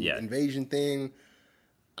 WCW invasion thing.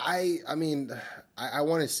 I mean, I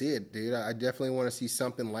want to see it, dude. I definitely want to see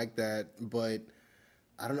something like that, but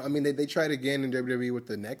I don't know. I mean, they tried again in WWE with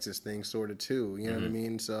the Nexus thing, sort of, too. You know what I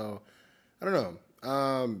mean? So, I don't know.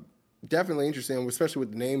 Definitely interesting, especially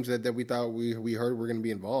with the names that we thought we heard were going to be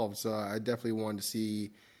involved. So I definitely wanted to see,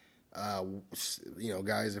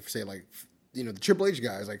 guys that say like, the Triple H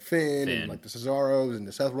guys like Finn and like the Cesaros and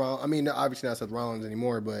the Seth Rollins. I mean, obviously not Seth Rollins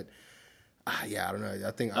anymore, but I don't know. I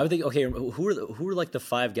would think okay. Who are like the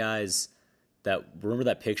five guys that remember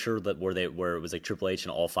that picture where it was like Triple H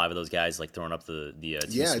and all five of those guys like throwing up the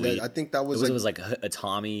suite? I think that was it was like a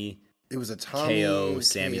Tommy. It was a Tommy, KO,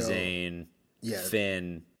 Sami Zayn,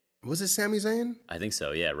 Finn. Was it Sami Zayn? I think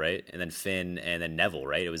so, yeah, right? And then Finn and then Neville,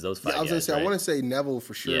 right? It was those 5 I was guys, gonna say right? I want to say Neville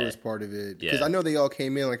for sure was part of it because I know they all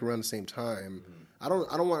came in like around the same time. I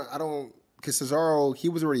don't because Cesaro, he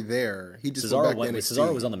was already there. He just went back to NXT.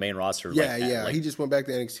 Cesaro was on the main roster. He just went back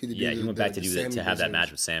to NXT to do. Yeah, he went back to have that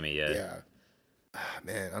match with Sammy. Yeah.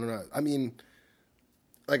 Man, I don't know. I mean,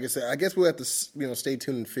 like I said, I guess we'll have to stay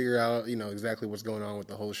tuned and figure out exactly what's going on with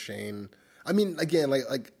the whole Shane. I mean, again,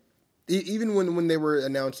 like even when they were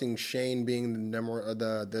announcing Shane being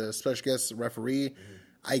the special guest referee,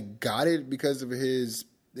 I got it because of his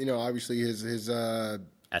obviously his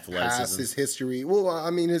athleticism, past, his history. Well, I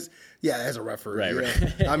mean as a referee.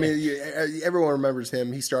 Right. I mean, everyone remembers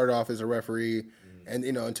him. He started off as a referee. And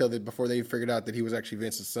before they figured out that he was actually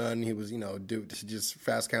Vince's son, he was just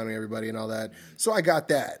fast counting everybody and all that. So I got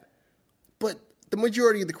that, but the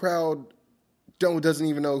majority of the crowd doesn't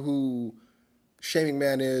even know who Shane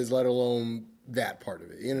McMahon is, let alone that part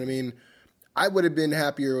of it. You know what I mean? I would have been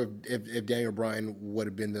happier if Daniel Bryan would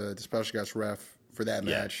have been the special guest ref for that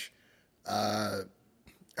match. I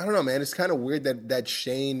don't know, man. It's kind of weird that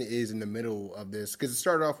Shane is in the middle of this because it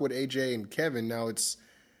started off with AJ and Kevin. Now it's.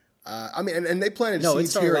 And they planted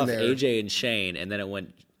seeds here and there. No, it started off AJ and Shane, and then it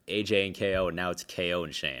went AJ and KO, and now it's KO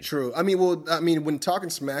and Shane. True. I mean, when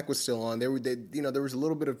Talking Smack was still on, there was a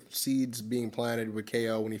little bit of seeds being planted with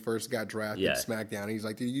KO when he first got drafted to SmackDown. He's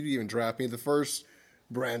like, "Did you even draft me?" The first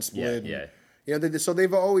brand split. Yeah. So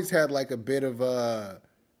they've always had like a bit of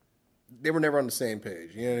they were never on the same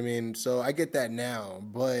page. You know what I mean? So I get that now,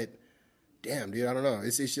 but. Damn, dude, I don't know.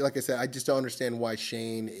 It's like I said, I just don't understand why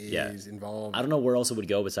Shane is involved. I don't know where else it would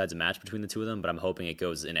go besides a match between the two of them, but I'm hoping it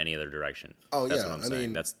goes in any other direction. Oh, that's what I'm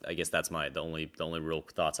saying. I guess that's the only real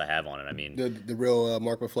thoughts I have on it. I mean, the real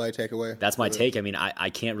Mark McFly takeaway. That's my take. I mean, I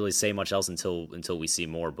can't really say much else until we see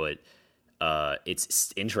more, but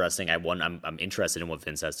it's interesting. I'm interested in what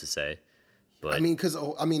Vince has to say. But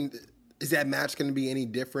is that match going to be any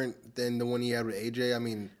different than the one he had with AJ? I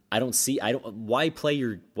mean. Why play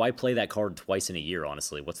that card twice in a year,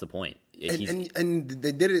 honestly? What's the point? And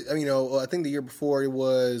they did it, I think the year before it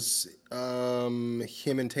was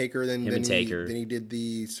him and Taker, then he did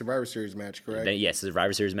the Survivor Series match, correct? Yes, the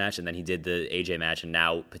Survivor Series match, and then he did the AJ match, and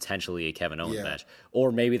now potentially a Kevin Owens match.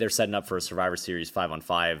 Or maybe they're setting up for a Survivor Series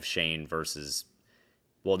 5-on-5 Shane versus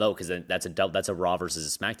no, because that's a Raw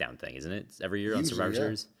versus a SmackDown thing, isn't it? Every year on Survivor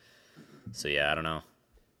Series. So I don't know.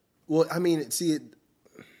 Well, I mean,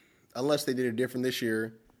 unless they did it different this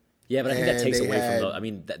year. Yeah, but I think that takes away from the. I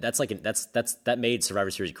mean, that made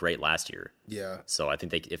Survivor Series great last year. Yeah. So I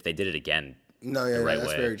think if they did it again,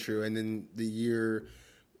 that's very true. And then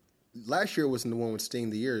last year wasn't the one with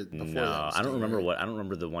Sting. The year before. No, I don't remember I don't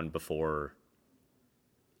remember the one before.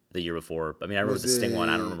 The year before. I mean, I remember the Sting one.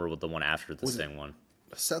 I don't remember what the one after the Sting one.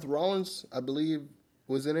 Seth Rollins, I believe,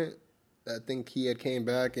 was in it. I think he had came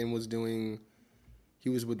back and was doing. He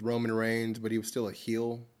was with Roman Reigns, but he was still a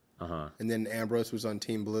heel. And then Ambrose was on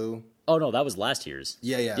Team Blue. Oh no, that was last year's.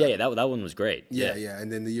 Yeah. That one was great. Yeah.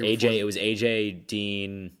 And then the year AJ, before, it was AJ,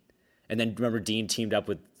 Dean, and then remember Dean teamed up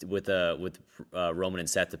with Roman and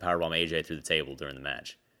Seth to powerbomb AJ through the table during the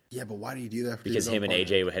match. Yeah, but why do you do that? Because him and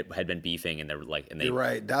AJ had been beefing, and they were like, You're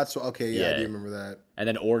right. That's okay. Yeah, I do remember that. And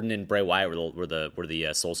then Orton and Bray Wyatt were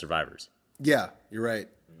the sole survivors. Yeah, you're right.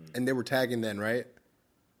 And they were tagging then, right?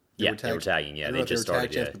 They were tagging. Yeah, they just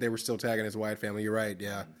started. But they were still tagging as Wyatt family. You're right.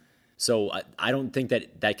 Yeah. So I don't think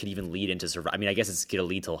that could even lead into Survivor. I mean, I guess it's going to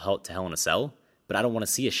lead to Hell in a Cell, but I don't want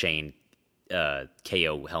to see a Shane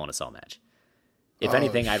KO Hell in a Cell match. If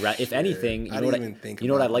anything, you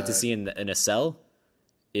know what I'd like to see in a cell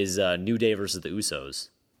is New Day versus the Usos.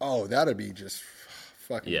 Oh, that'd be just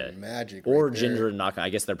fucking magic. Or Jinder and Nakamura. I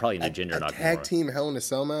guess they're probably into Jinder and Nakamura. A tag team Hell in a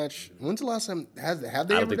Cell match. When's the last time have they? I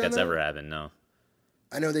don't think that's ever happened. No.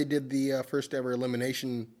 I know they did the first ever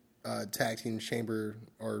elimination tag team chamber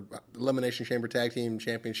or elimination chamber tag team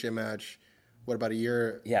championship match. What, about a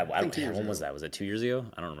year? Yeah, when was that? Was it 2 years ago?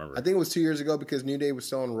 I don't remember. I think it was 2 years ago because New Day was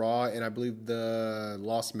still on Raw, and I believe the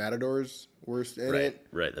Lost Matadors were in it.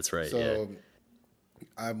 Right, that's right. So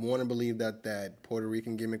I want to believe that Puerto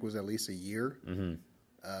Rican gimmick was at least a year. Mm-hmm.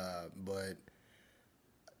 But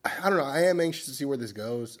I don't know. I am anxious to see where this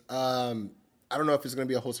goes. I don't know if it's going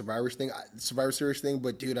to be a whole Survivor Series thing,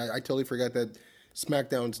 but dude, I totally forgot that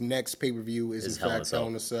SmackDown's next pay-per-view is in fact Hell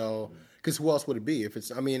in a Cell. Because who else would it be? If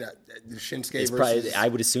it's, Shinsuke versus... Probably, I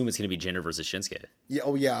would assume it's going to be Jinder versus Shinsuke. Yeah.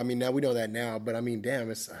 Oh, yeah. I mean, now we know that now, but I mean,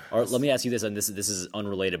 damn, it's... Let me ask you this, and this is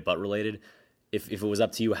unrelated but related. If it was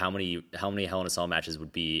up to you, how many Hell in a Cell matches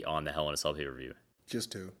would be on the Hell in a Cell pay-per-view?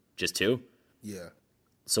 Just two. Just two? Yeah.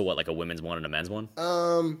 So what, like a women's one and a men's one?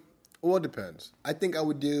 Well, it depends. I think I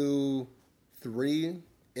would do 3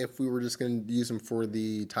 if we were just going to use them for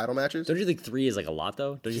the title matches. Don't you think 3 is like a lot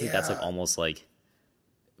though? Don't you think that's like almost like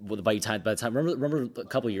by the time remember a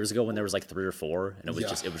couple of years ago when there was like 3 or 4 and it was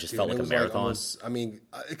just felt like a marathon.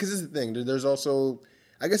 Because this is the thing. There's also,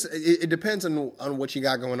 I guess it depends on what you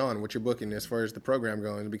got going on, what you're booking as far as the program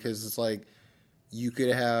going, because it's like you could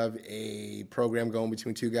have a program going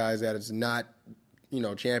between 2 guys that is not,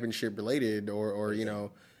 championship related or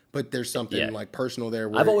but there's something like personal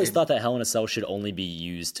there. I've always thought that Hell in a Cell should only be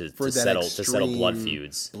used to settle blood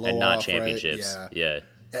feuds and not championships. Right? Yeah.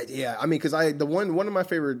 Yeah, I mean, because one of my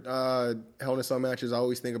favorite Hell in a Cell matches I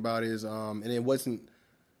always think about is, and it wasn't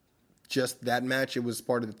just that match; it was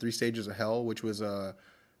part of the 3 Stages of Hell, which was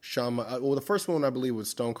Shawn. Well, the first one I believe was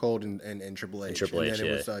Stone Cold and Triple H, and then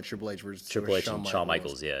it was Triple H versus Triple H and Shawn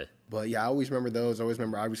Michaels. Yeah, but yeah, I always remember those. I always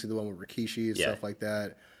remember obviously the one with Rikishi and stuff like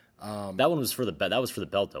that. That one was for the belt. That was for the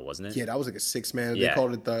belt, though, wasn't it? Yeah, that was like a 6-man. They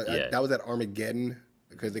called it that was at Armageddon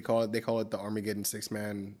because they call it the Armageddon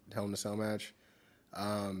 6-man Hell in a Cell match.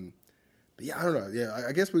 But yeah, I don't know. Yeah,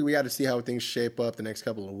 I guess we got to see how things shape up the next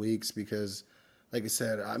couple of weeks because, like I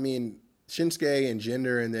said, I mean, Shinsuke and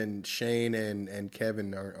Jinder and then Shane and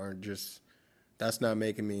Kevin aren't just. That's not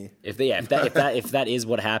making me. If that is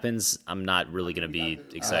what happens, I'm not really gonna be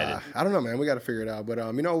excited. I don't know, man. We got to figure it out. But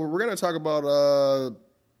we're gonna talk about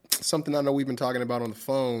something I know we've been talking about on the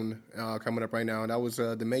phone coming up right now, and that was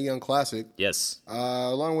the Mae Young Classic. Yes.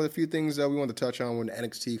 Along with a few things that we want to touch on with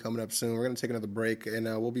NXT coming up soon. We're going to take another break, and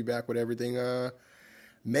we'll be back with everything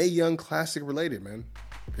Mae Young Classic related, man.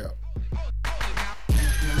 Go.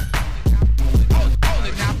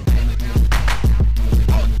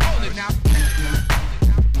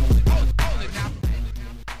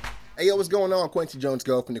 Hey, yo, what's going on? Kwency Jones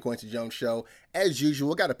Go from the Kwency Jones Show. As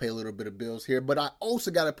usual, got to pay a little bit of bills here, but I also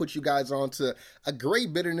got to put you guys on to a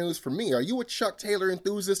great bit of news for me. Are you a Chuck Taylor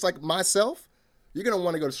enthusiast like myself? You're going to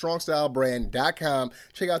want to go to StrongStyleBrand.com,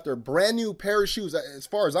 check out their brand new pair of shoes. As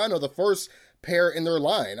far as I know, the first pair in their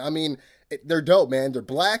line. I mean, they're dope, man. They're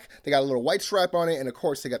black. They got a little white stripe on it. And, of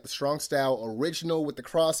course, they got the Strong Style original with the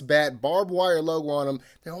crossbat barbed wire logo on them.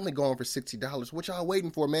 They're only going for $60. What y'all waiting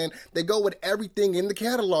for, man? They go with everything in the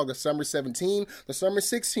catalog. The Summer 17, the Summer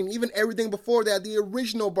 16, even everything before that, the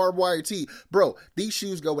original barbed wire tee. Bro, these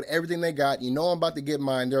shoes go with everything they got. You know I'm about to get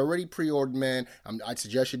mine. They're already pre-ordered, man. I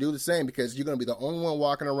suggest you do the same because you're going to be the only one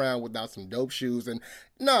walking around without some dope shoes. And,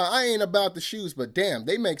 nah, I ain't about the shoes, but damn,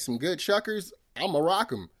 they make some good chuckers. I'm going to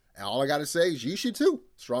rock them. And all I got to say is you should too.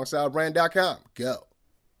 StrongStyleBrand.com. Go.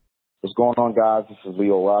 What's going on, guys? This is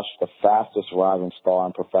Leo Rush, the fastest rising star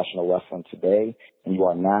in professional wrestling today. And you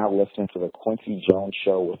are now listening to the Kwency Jones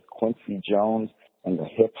Show with Kwency Jones and the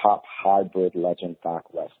hip-hop hybrid legend Doc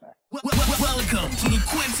Lesnar. Welcome to the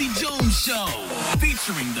Kwency Jones Show,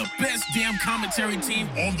 featuring the best damn commentary team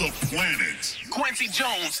on the planet. Kwency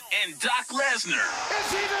Jones and Doc Lesnar.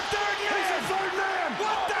 Is he the third man? He's the third man.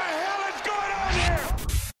 What the hell is going on here?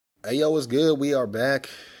 Hey, yo, what's good? We are back.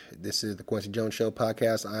 This is the Kwency Jones Show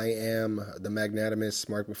podcast. I am the magnanimous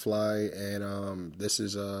Marc McFly, and this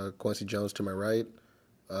is Kwency Jones to my right.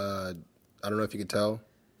 I don't know if you could tell,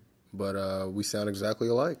 but we sound exactly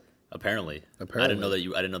alike. Apparently. I didn't know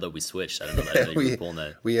that we switched. I didn't know that you were pulling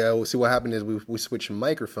that. We'll see what happened is we switched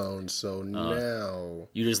microphones, so now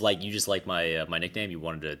you just like my nickname. You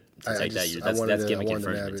wanted to take that. That's gimmick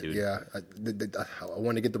infringement, dude. Yeah, I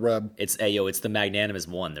wanted to get the rub. It's the magnanimous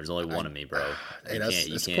one. There's only one of me, bro. Hey,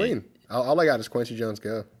 that's clean. All I got is Kwency Jones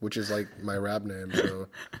Go, which is like my rap name. So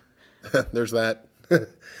there's that.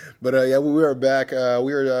 But yeah, we are back.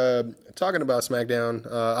 We were talking about SmackDown.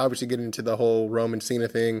 Obviously, getting into the whole Roman Cena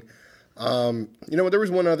thing. There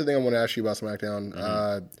was one other thing I want to ask you about SmackDown.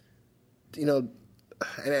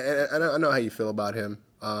 And I know how you feel about him.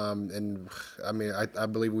 And I mean, I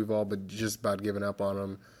believe we've all but just about given up on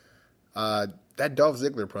him. That Dolph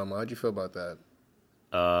Ziggler promo, how'd you feel about that?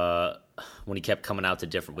 When he kept coming out to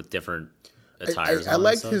different attires. I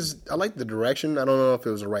liked the direction. I don't know if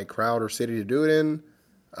it was the right crowd or city to do it in.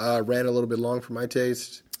 Ran a little bit long for my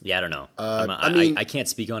taste. Yeah, I don't know. I can't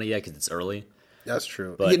speak on it yet because it's early. That's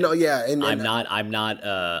true. But and I'm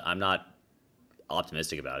not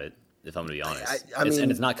optimistic about it. If I'm going to be honest, and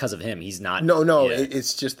it's not because of him. He's not. No. Yeah.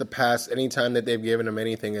 It's just the past. Anytime that they've given him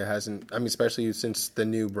anything, it hasn't. I mean, especially since the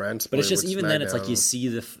new brand split. But it's just even SmackDown. Then, it's like you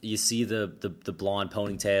see the blonde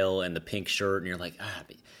ponytail and the pink shirt, and you're like,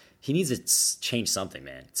 he needs to change something,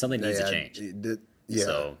 man. Something needs to change.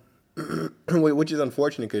 So. Which is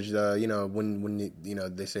unfortunate because when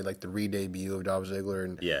they say like the re-debut of Dolph Ziggler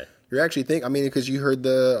and you're actually because you heard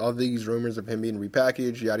all these rumors of him being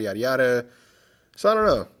repackaged, yada yada yada. So I don't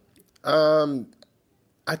know.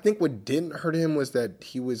 I think what didn't hurt him was that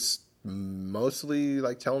he was mostly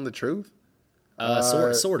like telling the truth.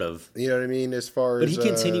 Sort of. You know what I mean? As far but as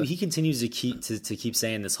he continues to keep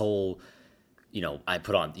saying this whole, I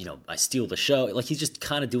put on, I steal the show. Like he's just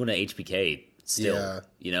kind of doing an HBK still,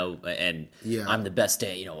 and I'm the best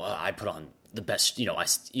day. I put on the best. I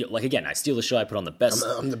steal the show. I put on the best.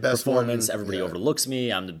 I'm the best performance. one. Everybody overlooks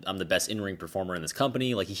me. I'm the best in-ring performer in this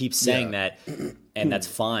company. Like he keeps saying that, and that's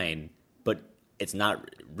fine. But it's not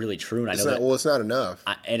really true. And I know it's not enough.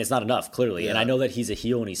 And it's not enough, clearly. Yeah. And I know that he's a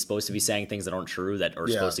heel and he's supposed to be saying things that aren't true, that are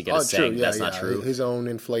supposed to get us saying that's not true. His own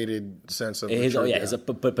inflated sense of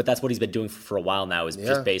but that's what he's been doing for a while now, is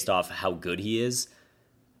just based off how good he is.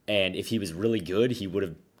 And if he was really good, he would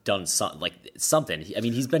have done something.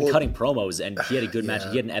 He's been cutting promos, and he had a good match.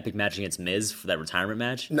 He had an epic match against Miz for that retirement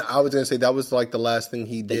match. No, I was going to say that was like the last thing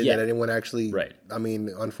he did that anyone actually. Right.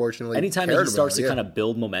 Unfortunately, anytime he starts to kind of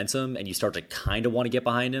build momentum, and you start to kind of want to get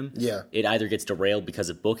behind him, it either gets derailed because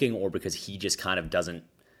of booking or because he just kind of doesn't.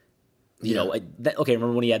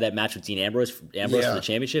 Remember when he had that match with Dean Ambrose for the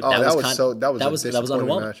championship? That was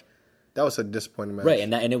underwhelming. Match. That was a disappointing match, right?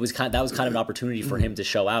 And that was kind of an opportunity for him to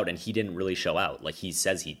show out, and he didn't really show out like he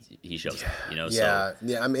says he shows out.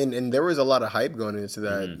 And there was a lot of hype going into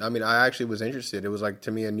that. Mm-hmm. I actually was interested. It was like,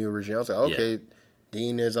 to me, a new regime. I was like, okay,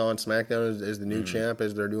 Dean is on SmackDown as the new champ,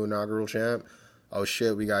 as their new inaugural champ. Oh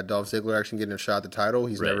shit, we got Dolph Ziggler actually getting a shot at the title.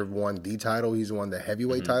 He's never won the title. He's won the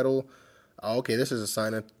heavyweight title. Oh, okay, this is a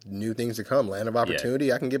sign of new things to come. Land of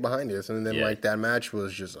opportunity. I can get behind this. And then that match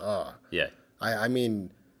was just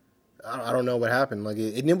I don't know what happened. Like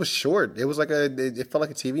it was short. It was like it felt like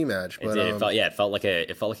a TV match. But it felt like a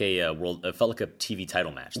TV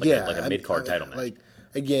title match, like a mid card title match. Like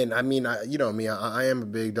again, I am a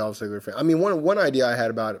big Dolph Ziggler fan. One idea I had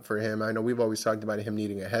about it for him. I know we've always talked about him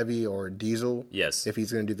needing a heavy or a diesel. Yes, if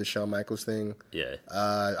he's going to do the Shawn Michaels thing. Yeah.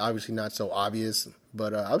 Obviously not so obvious,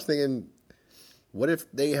 but I was thinking, what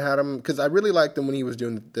if they had him? Because I really liked him when he was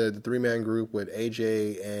doing the 3-man group with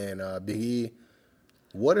AJ and Big E.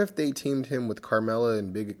 What if they teamed him with Carmella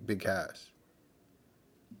and Big Cass?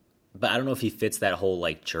 But I don't know if he fits that whole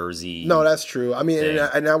like Jersey. No, that's true.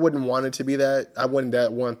 And I wouldn't want it to be that. I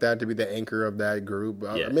wouldn't want that to be the anchor of that group.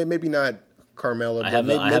 Maybe not Carmella.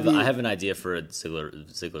 I have an idea for a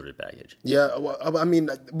Ziggler package. Yeah,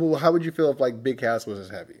 how would you feel if like Big Cass was as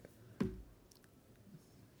heavy?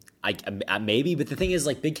 I maybe, but the thing is,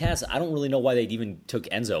 like Big Cass, I don't really know why they even took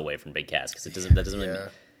Enzo away from Big Cass, because that doesn't really.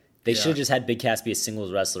 They should have just had Big Cass be a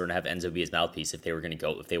singles wrestler and have Enzo be his mouthpiece if they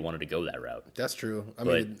wanted to go that route. That's true.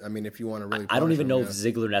 If you want to really, I don't even know if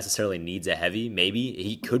Ziggler necessarily needs a heavy. Maybe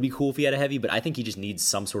he could be cool if he had a heavy, but I think he just needs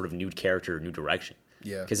some sort of new character, new direction.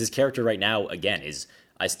 Yeah, because his character right now, again, is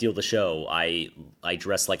I steal the show. I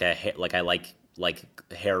dress like hair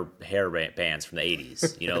bands from the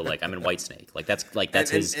 80s. Like I'm in Whitesnake.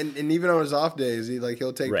 That's his. And even on his off days,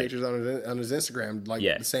 he'll take pictures on his Instagram,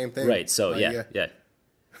 the same thing. Right. So yeah.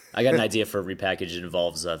 I got an idea for a repackage. It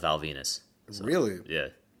involves Val Venus. So, really? Yeah.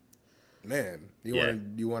 Man, you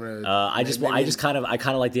want to? I kind of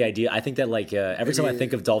like the idea. I think that every time I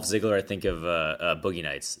think of Dolph Ziggler, I think of Boogie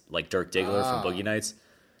Nights, like Dirk Diggler from Boogie Nights.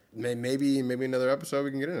 Maybe another episode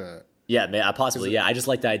we can get into that. Yeah, possibly. Yeah, I just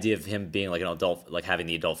like the idea of him being like an adult, like having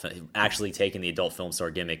the adult, actually taking the adult film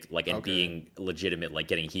star gimmick, and being legitimate, like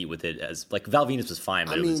getting heat with it. As like Val Venus was fine,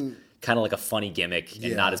 but it was kind of like a funny gimmick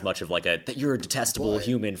and not as much of like that you're a detestable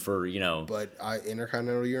human for But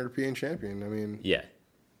Intercontinental European Champion. Yeah,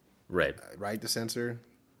 right to censor,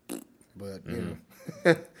 but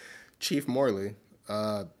Chief Morley.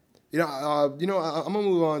 I'm gonna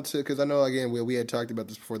move on to, because I know again we had talked about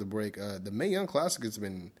this before the break. The Mae Young Classic has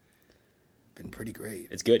been pretty great.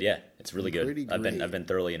 It's good, yeah. It's really good. I've been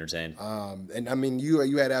thoroughly entertained.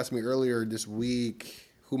 You had asked me earlier this week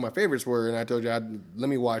who my favorites were, and I told you let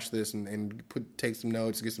me watch this and take some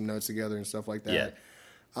notes, get some notes together and stuff like that. Yeah.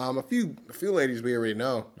 A few ladies we already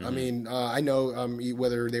know. Mm-hmm. I know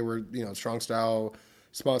whether they were Strong Style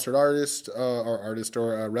sponsored artists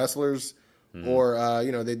or wrestlers, mm-hmm.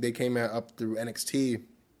 or they came up through NXT.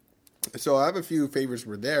 So I have a few favorites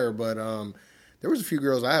were there, but there was a few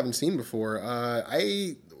girls I haven't seen before.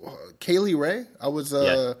 Kaylee Ray, I was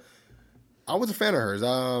a fan of hers.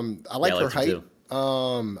 I liked her height. Too.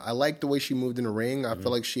 I liked the way she moved in the ring. I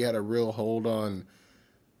feel like she had a real hold on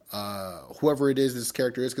whoever it is this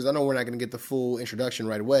character is, because I know we're not going to get the full introduction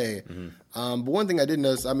right away. Mm-hmm. But one thing I did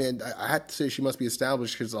notice, I had to say she must be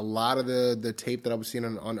established, because a lot of the tape that I was seeing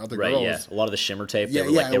on other girls. Yeah. A lot of the Shimmer tape,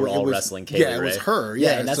 they were all wrestling Kaylee Ray. It was her.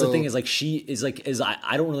 Yeah, and that's the thing is she is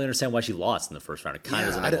I don't really understand why she lost in the first round. It kind of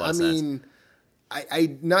doesn't make a lot of sense.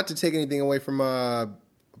 I not to take anything away from I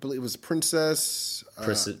believe it was Princess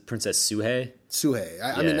Suhei. Suhei.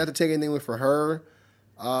 I mean, not to take anything away from her,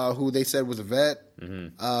 who they said was a vet.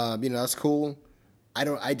 Mm-hmm. That's cool.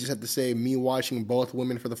 I just have to say, me watching both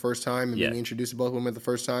women for the first time and being introduced to both women the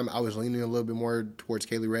first time, I was leaning a little bit more towards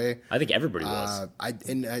Kaylee Ray. I think everybody was.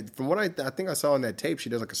 From what I think I saw in that tape, she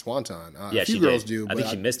does like a swanton. Yeah, a few she girls did. do. I think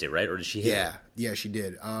she missed it, right? Or did she hit it? Yeah, she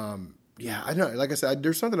did. I don't know. Like I said,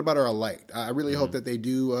 there's something about her I liked. I really hope that they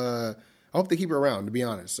do. I hope they keep her around, to be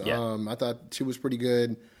honest. Yeah. I thought she was pretty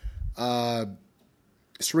good.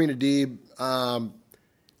 Serena Deeb.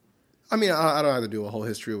 I mean, I don't have to do a whole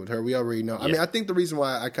history with her. We already know. I mean, I think the reason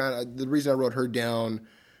why the reason I wrote her down,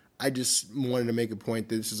 I just wanted to make a point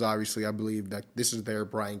that this is obviously, I believe that this is their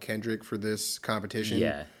Brian Kendrick for this competition.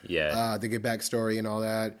 Yeah. The get back story and all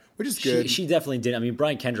that, which is good. She definitely did. I mean,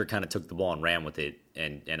 Brian Kendrick kind of took the ball and ran with it,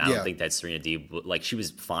 and I don't think that Serena Deeb, like, she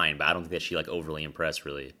was fine, but I don't think that she like overly impressed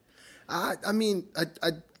really. I mean,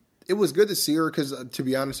 it was good to see her because, to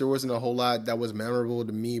be honest, there wasn't a whole lot that was memorable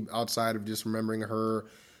to me outside of just remembering her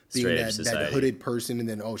being that hooded person, and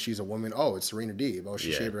then, oh, she's a woman. Oh, it's Serena Deeb. Oh,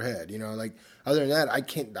 she shaved her head. Like, other than that,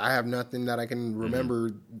 I have nothing that I can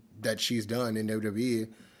remember that she's done in WWE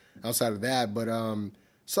outside of that. But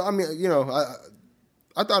so I mean,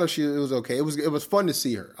 I thought it was okay. It was fun to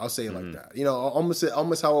see her. I'll say it like that.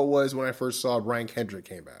 Almost how it was when I first saw Brian Kendrick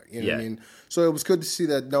came back. You know what I mean? So it was good to see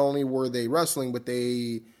that not only were they wrestling, but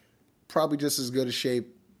they probably just as good a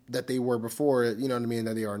shape that they were before, you know what I mean,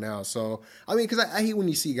 that they are now. So, I mean, because I hate when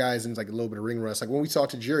you see guys in like a little bit of ring rust. Like when we saw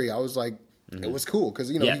Tajiri, I was like, it was cool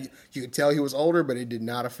because, you could tell he was older, but it did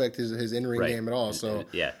not affect his in-ring game at all. So,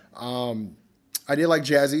 I did like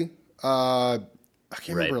Jazzy. I can't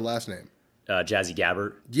remember her last name. Jazzy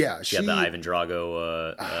Gabbert. Yeah. She had the Ivan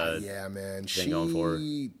Drago man. thing going for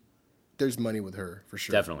her. There's money with her, for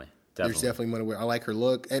sure. Definitely. There's definitely money with her. I like her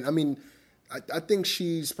look. And, I mean, I think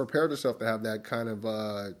she's prepared herself to have that kind of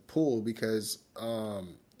pull because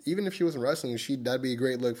even if she wasn't wrestling, that'd be a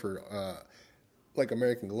great look for like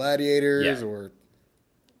American Gladiators or.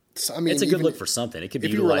 I mean, it's a good look for something. It could be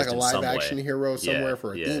if you were utilized like a live action hero somewhere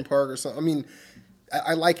for a theme park or something. I mean,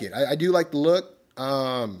 I like it. I do like the look,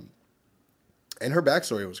 and her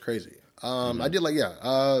backstory was crazy. I did like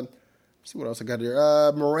let's see what else I got here.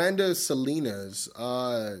 Miranda Salinas.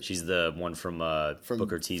 She's the one from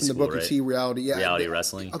Booker T school, the Booker right? T reality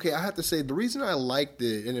wrestling. Okay, I have to say the reason I liked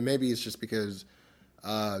it, and maybe it's just because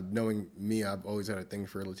knowing me, I've always had a thing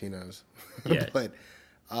for Latinos. Yeah. But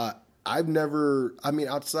I've never. I mean,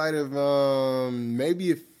 outside of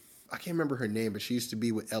maybe if I can't remember her name, but she used to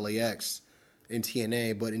be with LAX in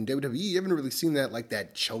TNA. But in WWE, you haven't really seen that like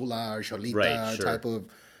that Chola or Cholita type of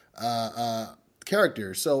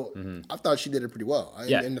character. So I thought she did it pretty well.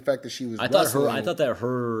 And the fact that she was I thought that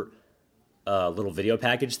her little video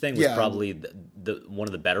package thing was probably the one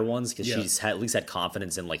of the better ones because she's at least had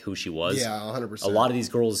confidence in like who she was. Yeah, 100%. A lot of these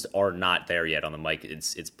girls are not there yet on the mic.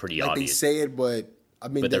 It's pretty like obvious. They say it, but I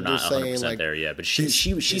mean, but they're not 100% saying, like, there yet. But she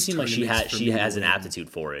seemed like she has an aptitude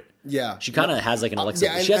for it. Yeah, she kind of has like an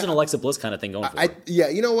Alexa. She has an Alexa Bliss kind of thing going for her. Yeah,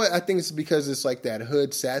 you know what? I think it's because it's like that hood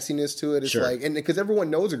sassiness to it. It's like, and because everyone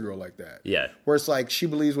knows a girl like that. Yeah, where it's like she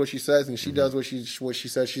believes what she says and she does what she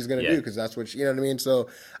says she's going to do because that's what she, you know what I mean. So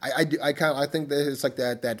I think that it's like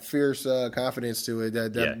that fierce confidence to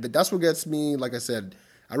it. That's what gets me. Like I said,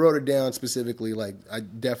 I wrote it down specifically. Like I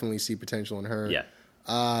definitely see potential in her.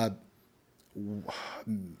 Yeah.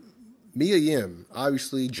 Mia Yim,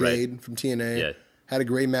 obviously Jade from TNA, had a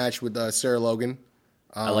great match with Sarah Logan.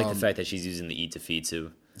 I like the fact that she's using the E to feed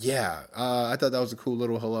too. Yeah, I thought that was a cool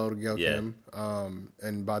little hello to Gail Kim.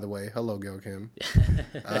 And by the way, hello Gail Kim.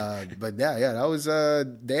 But that was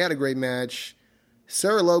they had a great match.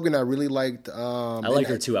 Sarah Logan, I really liked. I like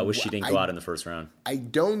her too. I wish she didn't go out in the first round. I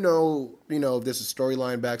don't know, if this is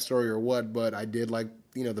storyline, backstory, or what, but I did like,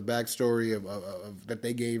 the backstory of that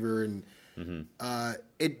they gave her and.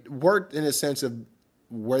 It worked in a sense of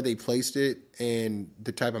where they placed it and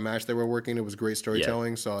the type of match they were working. It was great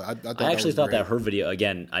storytelling. So I actually thought that her video,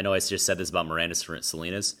 again, I know I just said this about Miranda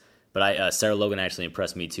Salinas, but Sarah Logan actually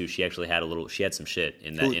impressed me too. She actually had she had some shit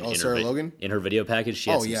in that. In Sarah her, Logan? In her video package, she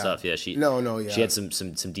had some stuff. Yeah, she had some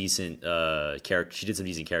decent character. She did some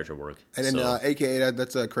decent character work. And then AKA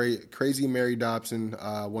that's a crazy Mary Dobson.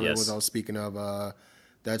 One of the ones I was speaking of.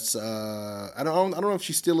 That's I don't know if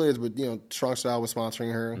she still is, but Strong Style was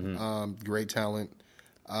sponsoring her. Great talent.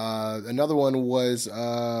 Another one was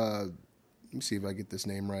let me see if I get this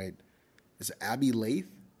name right. Is it Abby Lath?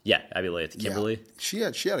 Yeah, Abby Lath. Kimberly.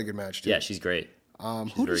 Yeah. She had a good match too. Yeah, she's great.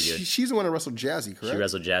 She's very good. She's the one that wrestled Jazzy, correct? She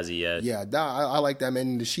wrestled Jazzy. Yeah. Yeah, I like that, man.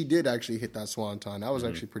 And she did actually hit that swanton. That was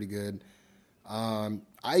actually pretty good. I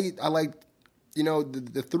liked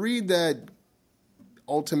the three that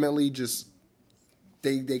ultimately just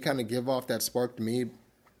they kind of give off that spark to me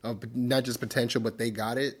of not just potential, but they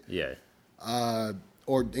got it. Yeah.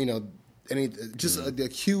 Or a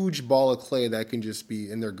huge ball of clay that can just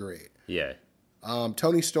be, and they're great. Yeah.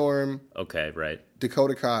 Toni Storm. Okay, right.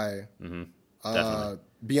 Dakota Kai. Definitely.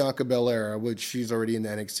 Bianca Belair, which she's already in the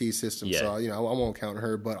NXT system, Yeah. so I won't count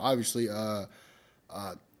her. But obviously,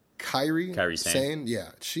 Kairi Sane. Yeah,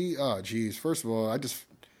 she. Oh, geez. First of all,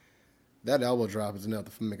 that elbow drop is enough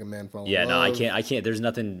to make a man fall in love. No, I can't. There's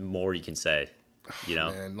nothing more you can say.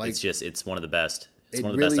 Man, it's one of the best. It's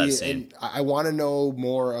one of the best I've seen. And I want to know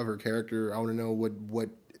more of her character. I want to know what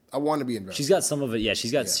I want to be invested. She's got some of it. Yeah,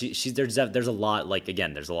 she's got. Yeah. There's a lot. Like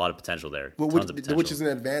again, there's a lot of potential there. Well, Tons of potential. Which is an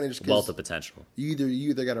advantage. Wealth of potential. You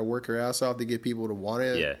either got to work her ass off to get people to want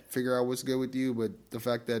to figure out what's good with you, but the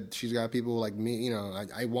fact that she's got people like me,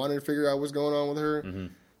 I wanted to figure out what's going on with her. Mm-hmm.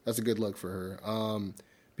 That's a good look for her.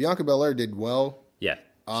 Bianca Belair did well. Yeah,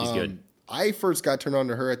 she's good. I first got turned on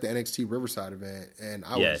to her at the NXT Riverside event, and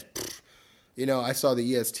I was, I saw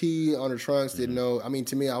the EST on her trunks. Didn't know. I mean,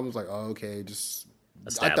 to me, I was like, oh, okay, just.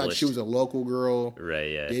 I thought she was a local girl. Right,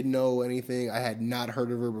 yeah. Didn't know anything. I had not heard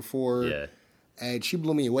of her before. Yeah. And she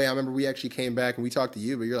blew me away. I remember we actually came back and we talked to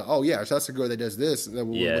you, but you're like, oh, yeah, so that's the girl that does this.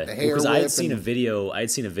 With the hair because I had seen a video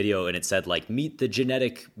and it said, like, meet the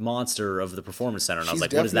genetic monster of the Performance Center. And I was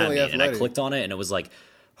like, what does that mean? Athletic. And I clicked on it and it was like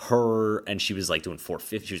her, and she was like doing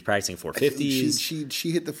 450. She was practicing 450s.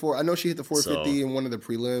 She hit the four. I know she hit the 450 in one of the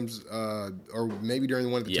prelims, or maybe during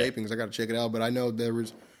one of the tapings. I got to check it out, but I know there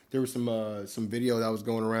was some video that was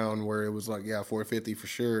going around where it was like 450 for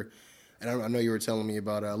sure. And I know you were telling me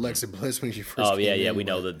about Alexa Bliss when she first came in. We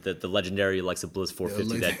know the legendary Alexa Bliss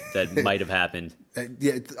 450 that might have happened.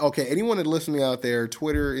 Okay. Anyone that listening out there,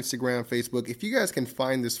 Twitter, Instagram, Facebook, if you guys can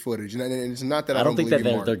find this footage, and it's not that I don't think that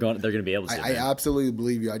they're going to be able to. I absolutely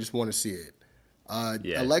believe you. I just want to see it.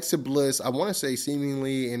 Alexa Bliss, I want to say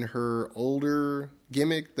seemingly in her older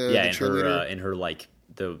gimmick, the cheerleader. In her like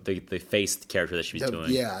the face character that she was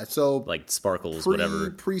doing. Yeah, so like Sparkles,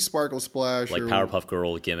 whatever. Pre-Sparkle Splash. Like Powerpuff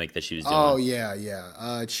Girl gimmick that she was doing. Oh, yeah.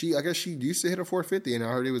 I guess she used to hit a 450, and I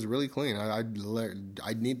heard it was really clean. I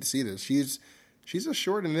need to see this. She's a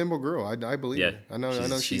short and nimble girl. I believe her. I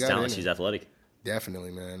know she's talented. She's athletic.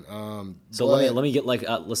 Definitely, man. Let me get like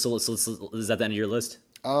let's is that the end of your list?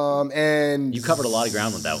 And you covered a lot of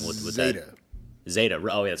ground with that with Zeta. that. Zeta.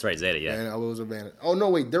 Oh, yeah, that's right. Zeta, yeah. And I was a fan. Oh, no,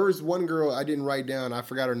 wait. There was one girl I didn't write down. I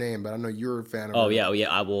forgot her name, but I know you're a fan of her. Oh, yeah.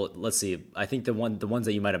 I will. Let's see. I think the ones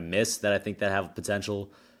that you might have missed that I think that have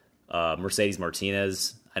potential, Mercedes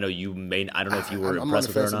Martinez. I know you may. I don't know if you were impressed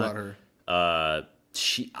with her or not. About her.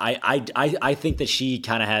 I think that she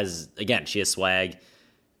kind of has, again, she has swag.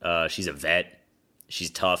 She's a vet. She's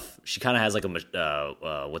tough. She kind of has like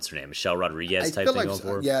a what's her name, Michelle Rodriguez type thing going for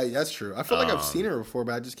her. Yeah, that's true. I feel like I've seen her before,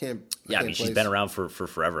 but I just can't. She's been around for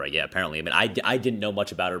forever. Yeah, apparently. I mean, I didn't know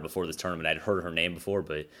much about her before this tournament. I'd heard her name before,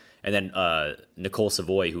 and then Nicole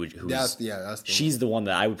Savoy, she's the one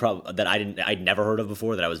that I would I'd never heard of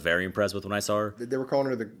before that I was very impressed with when I saw her. They were calling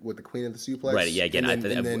her the Queen of the Suplex. Right. Yeah. Again, I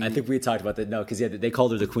think we had talked about that. No, because they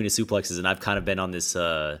called her the Queen of Suplexes, and I've kind of been on this.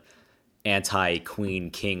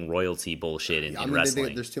 Anti-queen king royalty bullshit in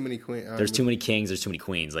wrestling. There's too many queens. There's too many kings. There's too many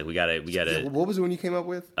queens. Like we gotta. What was the one you came up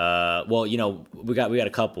with? Well, we got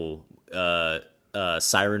a couple. Siren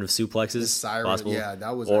of Suplexes. Siren, possible. Yeah,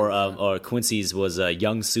 that was. Or Quincy's was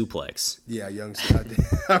Young Suplex. Yeah, Young.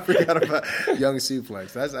 I forgot about Young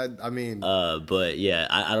Suplex. That's I mean. But yeah,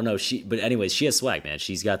 I don't know. But anyways, she has swag, man.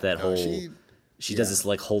 She's got that whole. She does this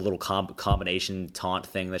like whole little combination taunt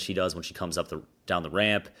thing that she does when she comes down the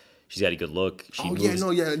ramp. She's got a good look.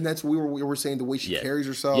 And that's we were saying the way she carries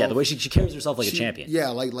herself. Yeah, the way she carries herself like a champion.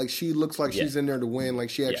 Yeah, like she looks like she's in there to win. Like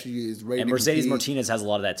she actually is ready. And to Mercedes compete. Martinez has a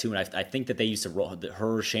lot of that too. And I think that they used to roll her,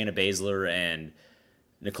 Shayna Baszler, and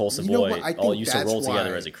Nicole Savoy all used to roll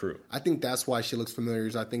together as a crew. I think that's why she looks familiar.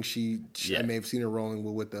 I think I may have seen her rolling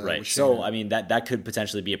with the right. With so I mean that could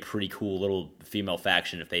potentially be a pretty cool little female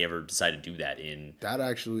faction if they ever decide to do that in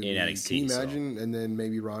NXT. Can you imagine? And then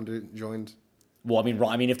maybe Ronda joined. Well,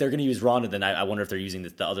 I mean, if they're going to use Ronda, then I wonder if they're using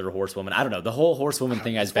the other horsewoman. I don't know. The whole horsewoman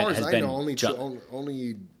thing has been only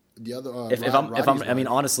the other. I mean,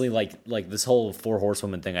 honestly, like this whole 4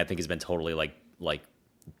 horsewoman thing, I think has been totally like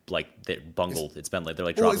bungled. It's been like they're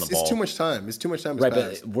like dropping the ball. It's too much time. It's too much time. Right,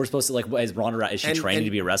 but we're supposed to is Ronda? Is she training to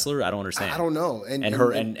be a wrestler? I don't understand. I don't know. And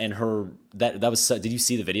her that was. Did you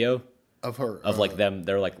see the video of her of like them?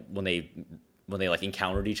 They're like when they like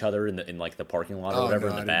encountered each other in the parking lot or whatever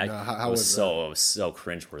in the back. It was so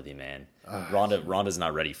cringeworthy, man. Ronda's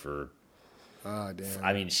not ready for. Oh damn!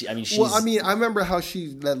 I mean, she's. Well, I remember how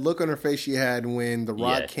that look on her face she had when The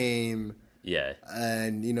Rock came Yeah.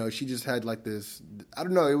 And, you know, she just had like this, I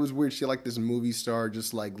don't know, it was weird. She had like this movie star,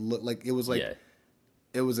 just like, look, like, it was like,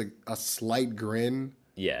 it was a slight grin.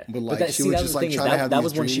 Yeah. But like, she was just like trying to have that these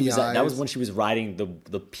was when she was eyes. that was when she was riding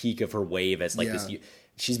the peak of her wave as like this.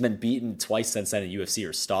 She's been beaten twice since then in UFC.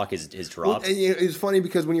 Her stock has dropped. Well, and it's funny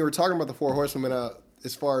because when you were talking about the Four Horsewomen,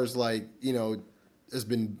 as far as like, you know, has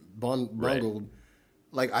been bungled.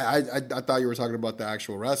 Like I thought you were talking about the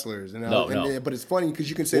actual wrestlers, no. But it's funny because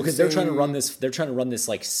you can say because they're trying to run this. They're trying to run this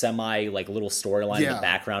like semi like little storyline in the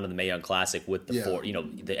background of the Mae Young Classic with the four, you know,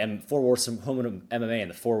 the four horsewomen of MMA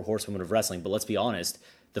and the four horsewomen of wrestling. But let's be honest,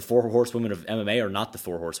 the four horsewomen of MMA are not the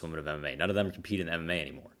four horsewomen of MMA. None of them compete in MMA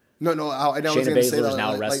anymore. No, I was going to say that.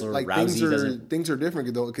 Now a wrestler. Like Rousey things are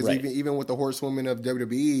different though, because even with the horsewomen of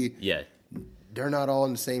WWE, they're not all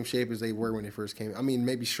in the same shape as they were when they first came. I mean,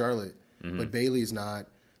 maybe Charlotte, but Bayley's not.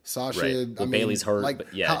 Sasha, Well, Bayley's hurt, like,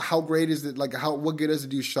 but how great is it? Like, what good does it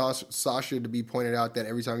do Sasha to be pointed out that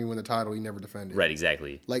every time he won the title, he never defended? Right,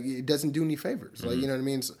 exactly. Like, it doesn't do any favors. Like, you know what I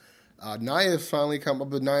mean? So, Nia's finally come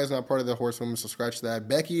up, but Nia's not part of the horsewomen, so scratch that.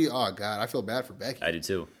 Becky, oh God, I feel bad for Becky. I do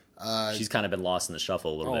too. She's kind of been lost in the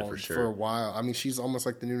shuffle a little bit for sure. For a while. I mean, she's almost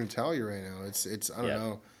like the new Natalia right now. It's I don't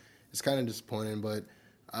know. It's kind of disappointing, but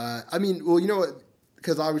I mean, well, you know what?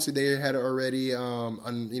 Because obviously they had already,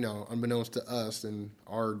 unbeknownst to us and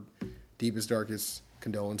our deepest, darkest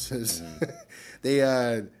condolences,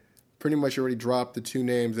 they pretty much already dropped the two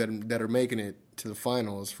names that are making it to the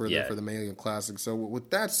finals for the Mae Young Classic. So with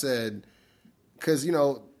that said, because, you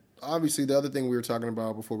know, obviously the other thing we were talking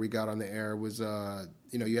about before we got on the air was,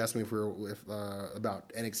 you know, you asked me if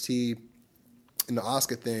about NXT and the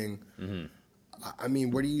Asuka thing. Mm-hmm. I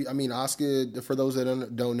mean, Asuka, for those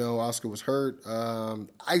that don't know, Asuka was hurt.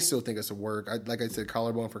 I still think it's a work. Like I said,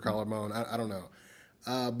 collarbone for collarbone. I don't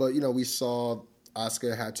know. But, you know, we saw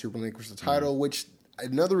Asuka had to relinquish the title, which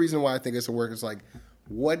another reason why I think it's a work is like,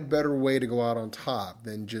 what better way to go out on top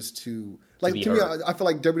than just to like, to me, I feel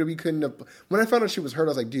like WWE couldn't have, when I found out she was hurt, I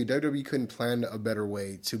was like, dude, WWE couldn't plan a better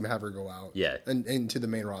way to have her go out and into the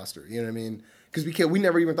main roster. You know what I mean? Because we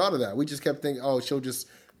never even thought of that. We just kept thinking, oh, she'll just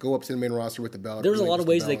go up to the main roster with the belt. There's a lot of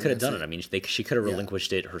ways they could have done it. I mean, she could have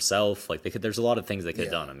relinquished it herself. Like there's a lot of things they could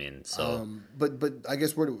have done. I mean, so. But I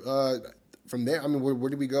guess from there, I mean, where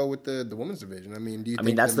do we go with the women's division? I mean, do you? I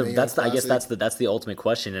mean, that's the ultimate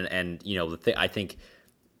question, and you know, I think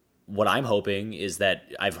what I'm hoping is that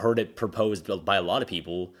I've heard it proposed by a lot of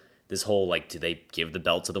people. This whole like, do they give the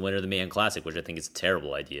belt to the winner of the Mae Young Classic, which I think is a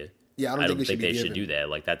terrible idea. Yeah, I don't think they should do that.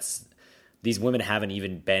 Like that's. These women haven't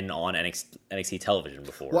even been on NXT television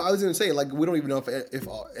before. Well, I was going to say, like, we don't even know if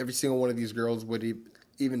every single one of these girls would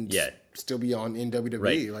even still be in WWE.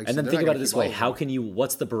 Right. Like, and then think about it this way: how can you?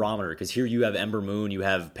 What's the barometer? Because here you have Ember Moon, you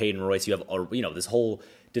have Peyton Royce, you have this whole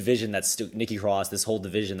division that's still Nikki Cross, this whole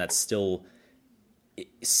division that's still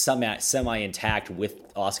semi intact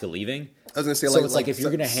with Asuka leaving. I was going to say, so it's like if you're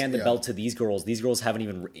going to hand the belt to these girls haven't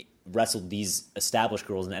even wrestled these established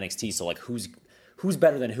girls in NXT. So like who's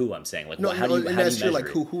bebetter than who? I'm saying, like, how do you measure like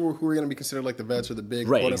who are going to be considered like the vets or the big,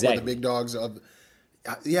 the big dogs of?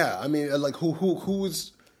 Yeah, I mean, like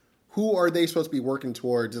who are they supposed to be working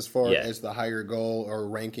towards as far as the higher goal or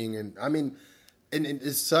ranking? And I mean, and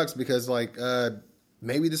it sucks because like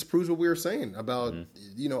maybe this proves what we were saying about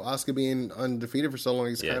Asuka being undefeated for so long.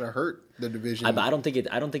 It's kind of hurt the division. I don't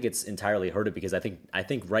think it's entirely hurt it because I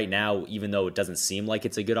think right now, even though it doesn't seem like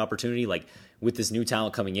it's a good opportunity, like with this new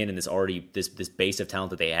talent coming in and this base of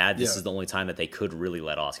talent that they had, this is the only time that they could really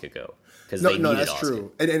let Asuka go because they needed that's Asuka.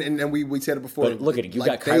 True. And we said it before. But look at it, you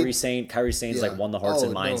got Kairi Sane. Kairi Sane's like won the hearts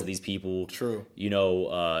and minds of these people. True. You know,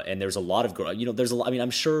 and there's a lot of girls. You know, there's a lot. I mean,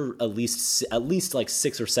 I'm sure at least like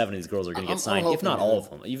 6 or 7 of these girls are going to get signed, if not all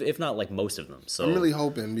of them, if not like most of them. So I'm really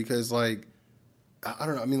hoping because like I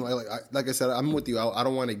don't know. I mean, like I said, I'm with you. I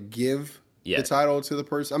don't want to give the title to the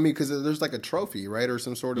person. I mean, because there's like a trophy, right, or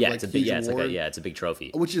some sort of like huge award. It's a big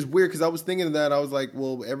trophy. Which is weird because I was thinking of that. I was like,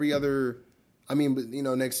 well, every other. I mean, but you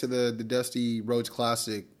know, next to the Dusty Rhodes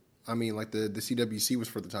Classic, I mean, like the CWC was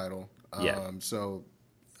for the title. So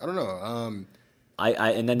I don't know.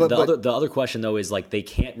 And then the other question though is like they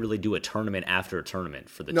can't really do a tournament after a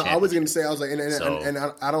tournament for the. No, I was going to say I was like, and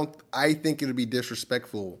I don't. I think it would be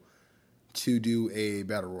disrespectful to do a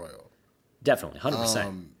battle royal. Definitely,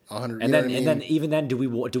 100%. 100. And then even then, do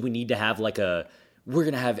we need to have like we're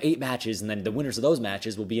gonna have 8 matches and then the winners of those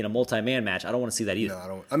matches will be in a multi-man match? I don't want to see that either. No, I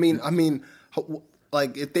don't. I mean,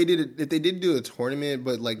 like if they did do a tournament,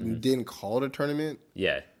 but like didn't call it a tournament.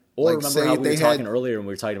 Yeah. Or like, remember how we were talking earlier and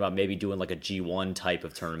we were talking about maybe doing like a G1 type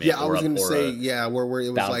of tournament. Yeah, I was going to say, where it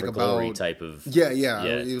was like about type of. Yeah.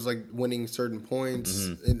 It was like winning certain points,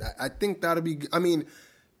 and I think that'll be. I mean,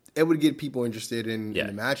 it would get people interested in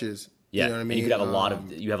the matches. Yeah, you know what I mean. And you could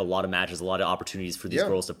have a lot of matches, a lot of opportunities for these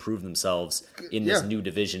girls to prove themselves in this new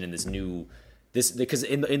division, in this because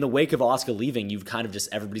in the wake of Asuka leaving, you've kind of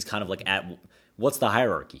everybody's kind of like at what's the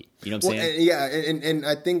hierarchy? You know what I'm saying? And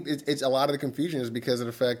I think it's a lot of the confusion is because of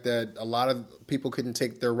the fact that a lot of people couldn't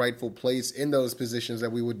take their rightful place in those positions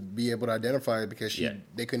that we would be able to identify because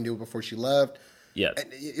they couldn't do it before she left. Yeah,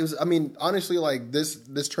 and it was. I mean, honestly, like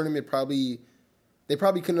this tournament they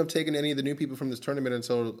probably couldn't have taken any of the new people from this tournament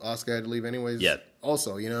until Asuka had to leave anyways. Yeah.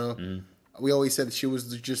 Also, you know, we always said that she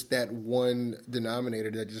was just that one denominator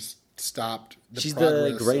that just stopped the She's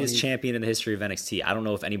progress. the greatest champion in the history of NXT. I don't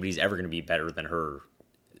know if anybody's ever going to be better than her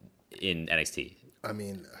in NXT. I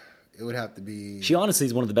mean, it would have to be. She honestly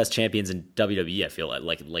is one of the best champions in WWE. I feel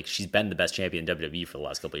like she's been the best champion in WWE for the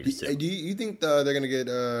last couple of years too. Do you think they're going to get?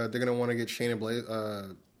 They're going to want to get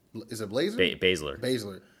Shayna is it Blazer?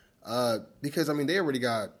 Baszler. Because I mean they already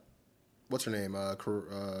got what's her name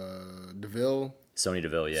Deville. Sonya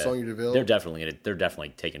Deville, yeah. Sonya Deville. They're definitely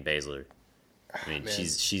taking Baszler. I mean,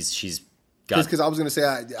 she's got. Because I was gonna say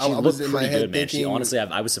I was in my head good, man. thinking. Honestly,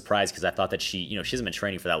 I was surprised because I thought that she hasn't been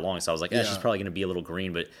training for that long, so I was like, she's probably gonna be a little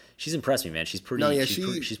green, but she's impressed me, man. She's pretty.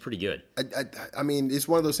 She's pretty good. I mean, it's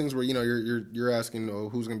one of those things where you're asking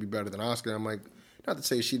who's gonna be better than Asuka. I'm like, not to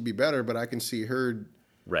say she'd be better, but I can see her.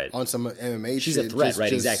 Right. On some MMA she's a threat,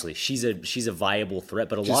 right? Exactly. She's a viable threat,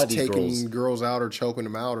 but a lot of these taking girls out or choking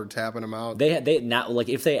them out or tapping them out. They now like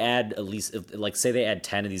if they add at least like say they add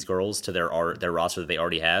 10 of these girls to their roster that they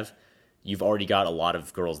already have, you've already got a lot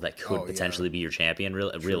of girls that could potentially be your champion.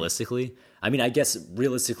 Realistically, I mean, I guess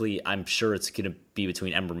realistically, I'm sure it's going to be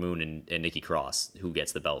between Ember Moon and Nikki Cross who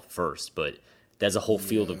gets the belt first, but. There's a whole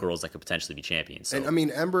field of girls that could potentially be champions. So. And I mean,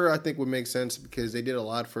 Ember, I think would make sense because they did a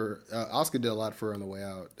lot for Asuka did a lot for her on the way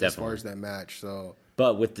out as far as that match. So,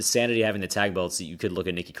 but with the Sanity having the tag belts, you could look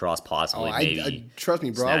at Nikki Cross possibly. Maybe trust me,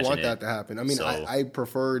 bro. I want that to happen. I mean, I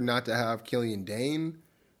prefer not to have Killian Dane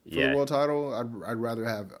for the world title. I'd rather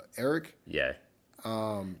have Eric. Yeah.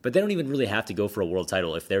 But they don't even really have to go for a world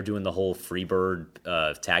title if they're doing the whole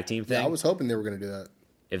Freebird tag team thing. Yeah, I was hoping they were going to do that.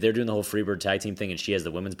 If they're doing the whole Freebird tag team thing and she has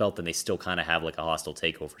the women's belt, then they still kind of have like a hostile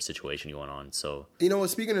takeover situation going on. So you know what?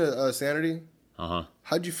 Speaking of Sanity,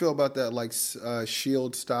 how'd you feel about that like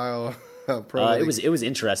Shield style pro? It was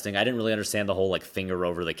interesting. I didn't really understand the whole like finger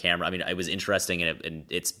over the camera. I mean, it was interesting and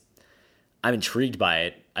I'm intrigued by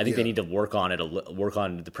it. I think they need to work on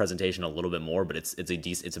the presentation a little bit more. But it's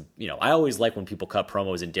I always like when people cut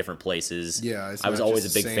promos in different places. Yeah, I was always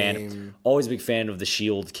a big fan of the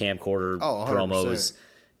Shield camcorder promos.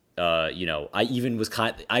 I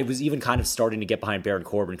was even kind of starting to get behind Baron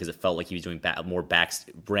Corbin because it felt like he was doing more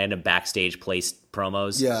random backstage placed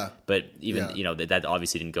promos. Yeah, but that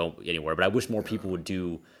obviously didn't go anywhere. But I wish more people would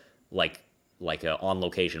do like on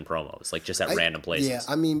location promos, like just at random places. Yeah,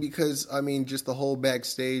 I mean just the whole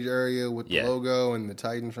backstage area with the logo and the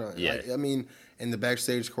Titan. Yeah, I mean, and the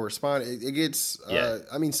backstage correspondent. It gets.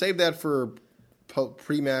 I mean, save that for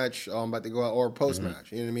pre-match. About to go out or post-match.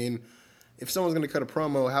 Mm-hmm. You know what I mean? If someone's going to cut a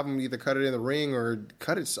promo, have them either cut it in the ring or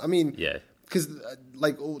cut it. I mean, because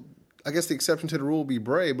I guess the exception to the rule would be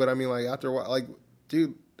Bray, but I mean, like after a while, like,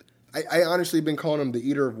 dude, I honestly been calling him the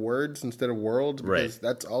eater of words instead of worlds because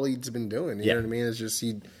that's all he's been doing. You know what I mean? It's just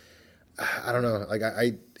I don't know. Like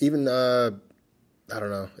I don't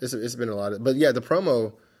know. It's been a lot of, but yeah, the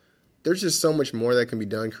promo. There's just so much more that can be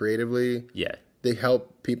done creatively. Yeah. They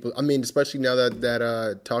help people. I mean, especially now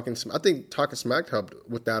that Talking Smack helped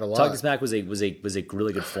with that a lot. Talking Smack was a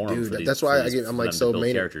really good forum. Dude, for these, that's why I'm like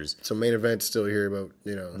main characters. So main event's still here, but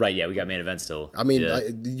right? Yeah, we got main event still. I mean,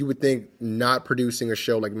 you would think not producing a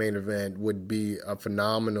show like main event would be a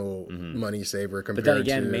phenomenal money saver compared. But then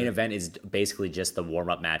again, main event is basically just the warm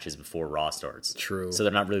up matches before Raw starts. True. So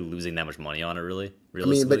they're not really losing that much money on it, really. I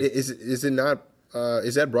mean, but is it not?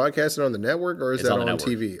 Is that broadcasted on the network or is that on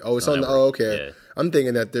TV? Oh, it's on the. Oh, okay. Yeah. I'm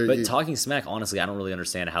thinking that they're. But Talking Smack, honestly, I don't really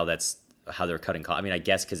understand how they're cutting costs. I mean, I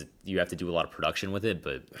guess because you have to do a lot of production with it,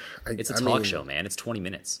 but it's a talk show, man. It's 20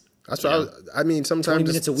 minutes. That's what I mean. Sometimes 20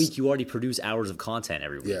 minutes a week, you already produce hours of content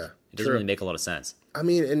every week. Yeah, it doesn't really make a lot of sense. I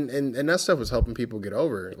mean, and that stuff was helping people get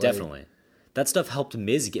over. Definitely, that stuff helped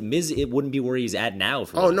Miz get Miz. It wouldn't be where he's at now.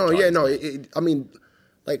 I mean.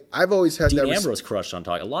 Like I've always had Dean Ambrose crushed on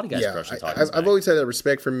Talking. A lot of guys crushed on Talking. I've always had that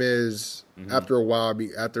respect for Miz. After a while,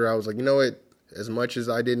 after I was like, you know what? As much as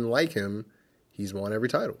I didn't like him, he's won every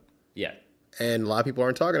title. Yeah, and a lot of people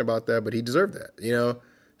aren't talking about that, but he deserved that.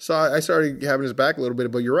 So I started having his back a little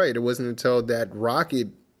bit. But you're right; it wasn't until that rocket,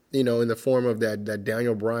 in the form of that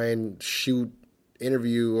Daniel Bryan shoot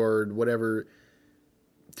interview or whatever,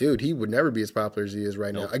 Dude, he would never be as popular as he is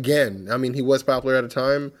right now. Again, I mean, he was popular at a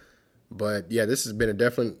time, but yeah, this has been a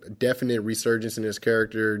definite resurgence in his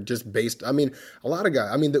character. Just based, I mean, a lot of guys.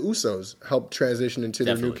 I mean, the Usos helped transition into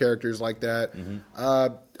their new characters like that.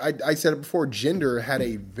 I said it before. Jinder had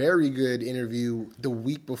a very good interview the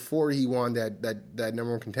week before he won that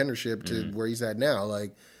number one contendership to where he's at now.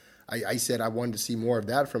 Like I said, I wanted to see more of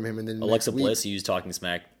that from him. And then Alexa Bliss used Talking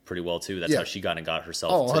Smack pretty well too. That's how she got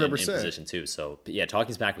herself in position too. So but yeah,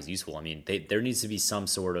 Talking Smack was useful. I mean, there needs to be some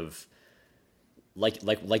sort of like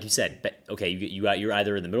you said. Okay, you're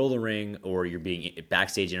either in the middle of the ring or you're being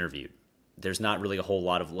backstage interviewed. There's not really a whole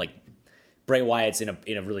lot of like Bray Wyatt's in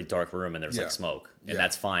a really dark room and there's like smoke and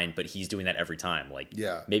that's fine, but he's doing that every time. Like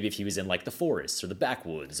maybe if he was in like the forests or the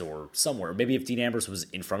backwoods or somewhere, maybe if Dean Ambrose was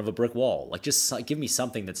in front of a brick wall, like just give me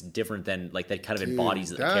something that's different than like that kind of embodies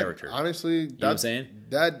the character. Honestly, you know what I'm saying?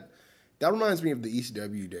 That reminds me of the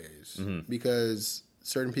ECW days because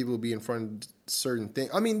certain people would be in front of certain things.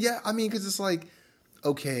 I mean, because it's like,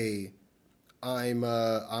 okay, I'm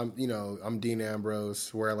Dean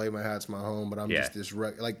Ambrose, where I lay my hat's my home, but I'm just this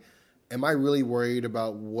like. Am I really worried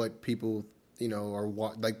about what people, are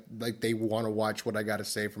like they want to watch what I got to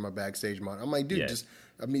say from a backstage monitor? I'm like, dude, as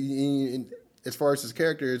far as his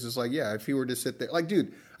character is, it's like, yeah, if he were to sit there, like,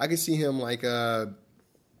 dude, I could see him like, I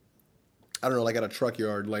don't know, like at a truck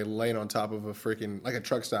yard, like laying on top of a freaking, like a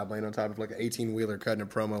truck stop, laying on top of like an 18-wheeler, cutting a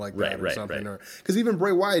promo like that or something. Or because even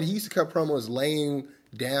Bray Wyatt, he used to cut promos laying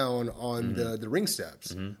down on the ring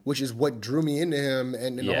steps, which is what drew me into him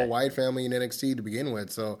and the whole Wyatt family in NXT to begin with.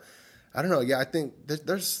 So. I don't know. Yeah, I think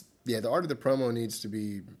there's the art of the promo needs to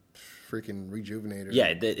be freaking rejuvenated.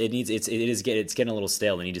 Yeah, it's getting a little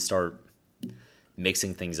stale. They need to start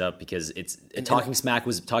mixing things up because Talking Smack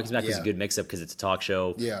was a good mix up because it's a talk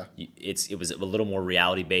show. Yeah, it was a little more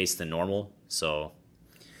reality based than normal. So,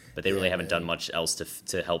 but they really haven't done much else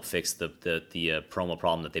to help fix the promo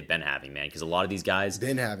problem that they've been having, man. Because a lot of these guys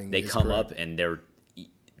they come up and their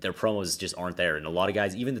promos just aren't there, and a lot of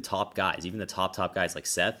guys, even the top guys, even the top guys like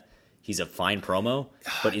Seth. He's a fine promo,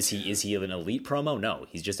 but is he an elite promo? No,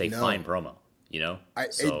 he's just a fine promo.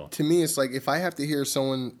 To me, it's like if I have to hear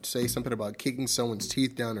someone say something about kicking someone's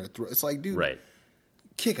teeth down their throat, it's like, dude,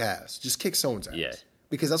 kick ass, just kick someone's ass. Yeah.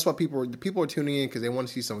 Because that's what people are tuning in because they want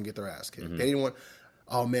to see someone get their ass kicked. They didn't want,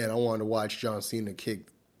 oh man, I wanted to watch John Cena kick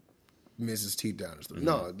Miz's teeth down his throat.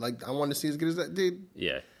 No, like I want to see as good as that, dude.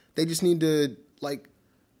 Yeah. They just need to like,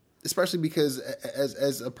 especially because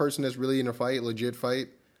as a person that's really in a fight, legit fight.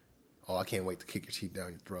 Oh, I can't wait to kick your teeth down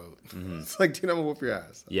your throat. It's like, dude, I'm gonna whoop your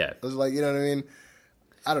ass. Yeah, it's like, you know what I mean.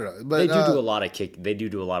 I don't know, but they do a lot of kick. They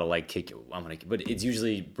do a lot of like kick. But it's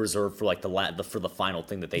usually reserved for like for the final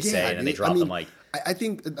thing that they say, and then they drop the mic. I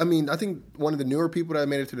think one of the newer people that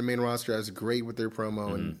made it to the main roster is great with their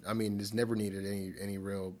promo, and has never needed any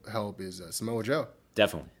real help is Samoa Joe.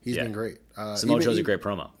 Definitely, he's been great. Samoa Joe's a great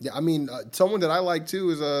promo. Yeah, someone that I like too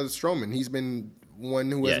is Strowman. He's been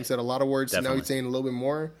one who hasn't said a lot of words. Definitely. Now he's saying a little bit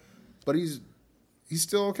more. But he's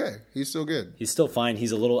still okay. He's still good. He's still fine.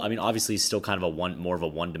 He's a little. Obviously, he's still kind of more of a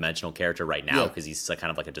one-dimensional character right now because he's kind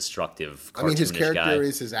of like a destructive, cartoonish his character guy.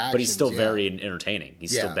 Is his actions, but he's still very entertaining.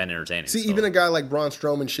 He's still been entertaining. See, even a guy like Braun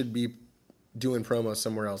Strowman should be doing promos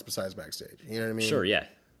somewhere else besides backstage. You know what I mean? Sure. Yeah.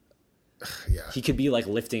 Yeah. He could be like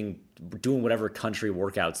doing whatever country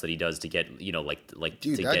workouts that he does to get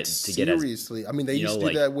seriously. They used to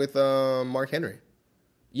do that with Mark Henry.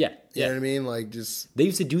 Yeah, you know what I mean? Like, just they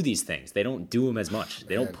used to do these things. They don't do them as much.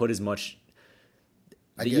 They don't put as much.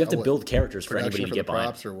 You have to build characters for anybody to get behind.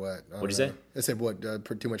 Props or what? What'd you say? I said what?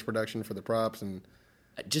 Too much production for the props and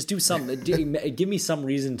just do something. Give me some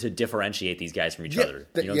reason to differentiate these guys from each other.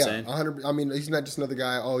 You know what I'm saying? 100. He's not just another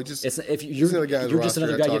guy. Oh, if you're just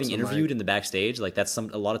another guy getting interviewed in the backstage. Like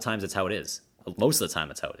a lot of times that's how it is. Most of the time,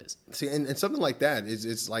 that's how it is. See, and something like that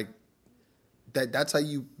it's like that. That's how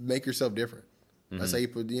you make yourself different. That's how you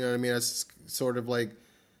put, you know what I mean? That's sort of like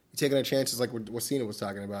taking a chances, like what Cena was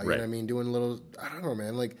talking about. You know what I mean? Doing a little, I don't know,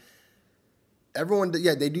 man. Like everyone,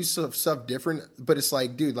 they do stuff different, but it's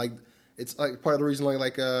like, dude, like it's like part of the reason,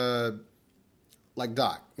 like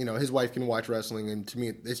Doc, his wife can watch wrestling, and to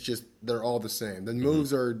me, it's just they're all the same. The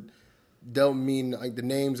moves don't mean like the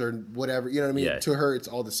names or whatever. You know what I mean? Yeah. To her, it's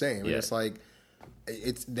all the same, and it's like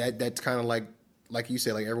that's kind of like you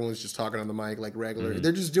say, like everyone's just talking on the mic like regular.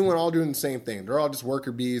 They're just all doing the same thing. They're all just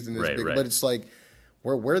worker bees in this but it's like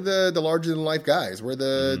we're the larger than life guys. We're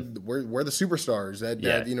the we're the superstars that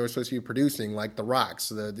are supposed to be producing, like the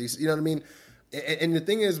Rocks. These, you know what I mean? And the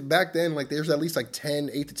thing is, back then, like there's at least like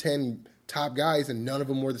 8 to 10 top guys, and none of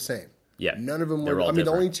them were the same. Yeah, none of them were.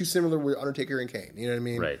 The only two similar were Undertaker and Kane. You know what I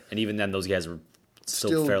mean? Right. And even then, those guys were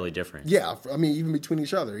still fairly different. Yeah, I mean, even between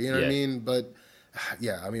each other, you know what I Yeah. mean? But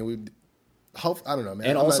yeah, I mean, I don't know, man.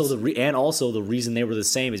 And also the reason they were the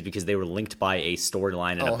same is because they were linked by a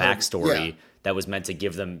storyline and a backstory that was meant to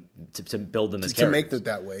give them to build them as characters. To make it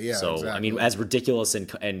that way, yeah. So exactly. I mean, as ridiculous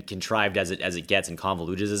and contrived as it gets and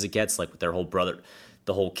convoluted as it gets, like with their whole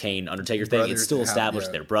the whole Kane Undertaker thing, it's still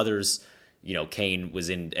established they're brothers. You know, Kane was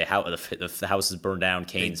in a house. The house is burned down.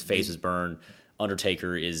 Kane's face was burned.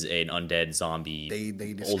 Undertaker is an undead zombie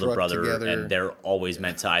they older brother, together. and they're always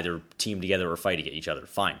meant to either team together or fight each other.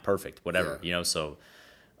 Fine, perfect, whatever. Yeah. You know, so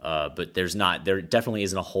but there definitely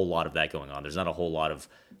isn't a whole lot of that going on. There's not a whole lot of,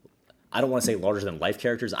 I don't want to say larger than life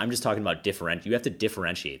characters. I'm just talking about you have to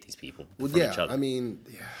differentiate these people from each other. I mean,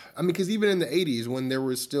 because even in the '80s, when there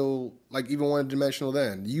was still like even one dimensional,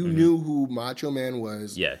 then you knew who Macho Man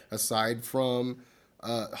was. Yeah. Aside from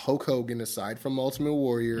Hulk Hogan, aside from Ultimate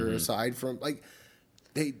Warrior, aside from like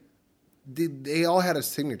they all had a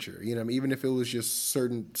signature. You know, even if it was just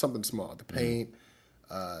something small, the paint,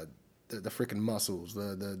 the freaking muscles,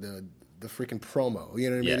 the freaking promo. You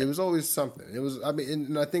know what I mean? Yeah. It was always something. It was. I mean,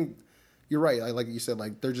 and I think. You're right. Like you said,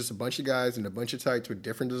 like they're just a bunch of guys in a bunch of tights with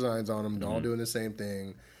different designs on them, all doing the same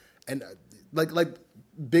thing. And like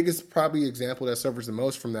biggest probably example that suffers the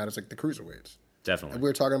most from that is like the cruiserweights. Definitely. And we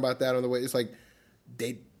were talking about that on the way. It's like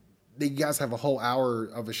they guys have a whole hour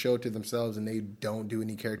of a show to themselves and they don't do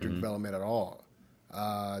any character development at all.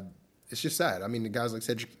 It's just sad. I mean, the guys like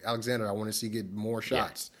Cedric Alexander, I want to see get more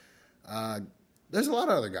shots. Yeah. There's a lot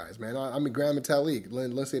of other guys, man. I mean, Graham Metalik,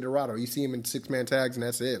 Lindsay Dorado. You see him in 6-man tags and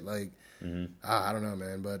that's it. Like. I don't know,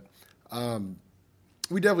 man, but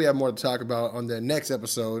we definitely have more to talk about on the next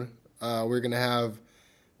episode. We're going to have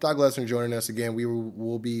Doug Lesnar joining us again. We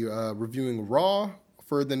will be reviewing Raw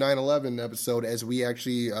for the 9/11 episode as we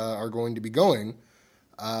actually are going to be going.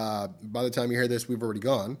 By the time you hear this, we've already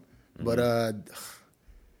gone. But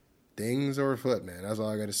things are afoot, man. That's all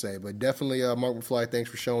I got to say. But definitely, Mark McFly,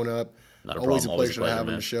 thanks for showing up. Always a pleasure to have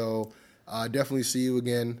on the show. Definitely see you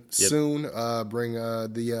again soon. Bring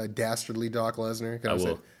the dastardly Doc Lesnar. I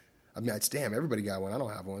will. I mean, damn, everybody got one. I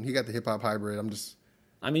don't have one. He got the hip hop hybrid.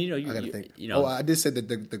 I mean, I gotta think. Oh, I did say that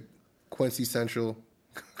the Quincy Central.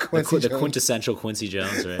 The quintessential Quincy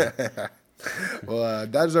Jones, right? Well,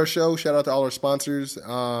 that is our show. Shout out to all our sponsors.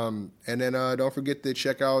 And then don't forget to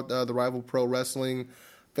check out the Rival Pro Wrestling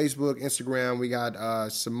Facebook, Instagram. We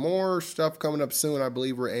got some more stuff coming up soon. I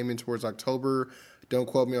believe we're aiming towards October. Don't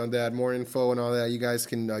quote me on that. More info and all that. You guys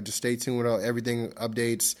can just stay tuned with everything,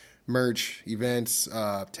 updates, merch, events,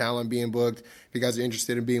 talent being booked. If you guys are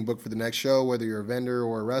interested in being booked for the next show, whether you're a vendor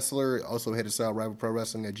or a wrestler, also hit us up,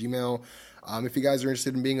 rivalprowrestling@gmail.com. If you guys are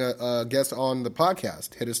interested in being a guest on the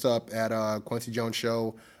podcast, hit us up at Kwency Jones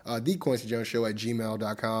Show, the Kwency Jones Show at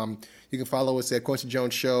gmail.com. You can follow us at Kwency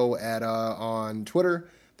Jones Show on Twitter,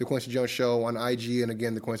 the Kwency Jones Show on IG, and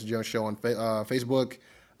again, the Kwency Jones Show on Facebook.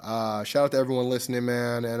 Shout out to everyone listening,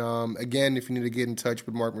 man. And again, if you need to get in touch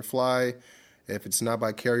with Mark McFly, if it's not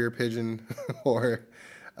by carrier pigeon or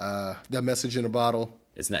that message in a bottle,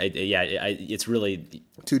 it's not. It's really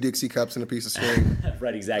 2 Dixie cups and a piece of string.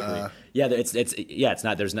 Right, exactly. It's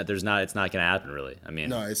not. It's not going to happen, really. I mean,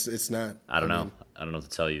 no, it's not. I don't know. I don't know what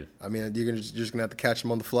to tell you. I mean, you're just gonna have to catch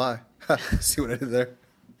them on the fly. See what I did there?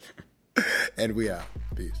 And we out.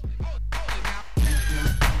 Peace.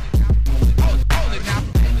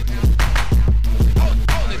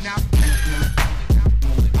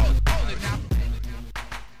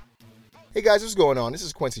 Hey guys, what's going on? This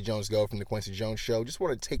is Kwency Jones Go from the Kwency Jones Show. Just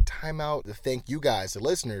want to take time out to thank you guys, the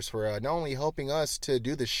listeners, for not only helping us to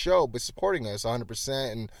do the show, but supporting us 100%.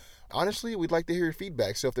 And honestly, we'd like to hear your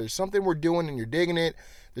feedback. So if there's something we're doing and you're digging it,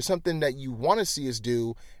 there's something that you want to see us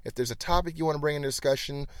do, if there's a topic you want to bring into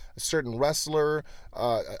discussion, a certain wrestler,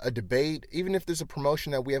 a debate, even if there's a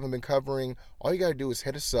promotion that we haven't been covering, all you got to do is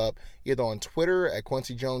hit us up either on Twitter at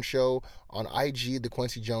Kwency Jones Show, on IG, The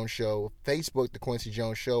Kwency Jones Show, Facebook, The Kwency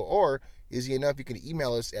Jones Show, or easy enough, you can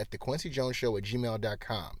email us at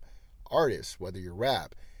thekwencyjoneshow@gmail.com. Artists, whether you're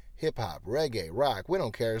rap, hip-hop, reggae, rock, we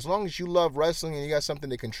don't care. As long as you love wrestling and you got something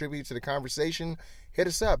to contribute to the conversation, hit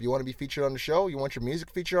us up. You want to be featured on the show? You want your music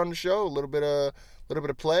featured on the show? A little bit of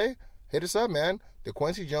play? Hit us up, man.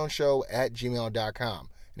 thekwencyjoneshow@gmail.com.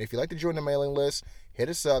 And if you'd like to join the mailing list, hit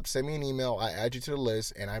us up, send me an email, I add you to the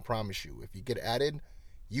list, and I promise you, if you get added,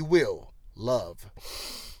 you will love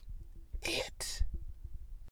it.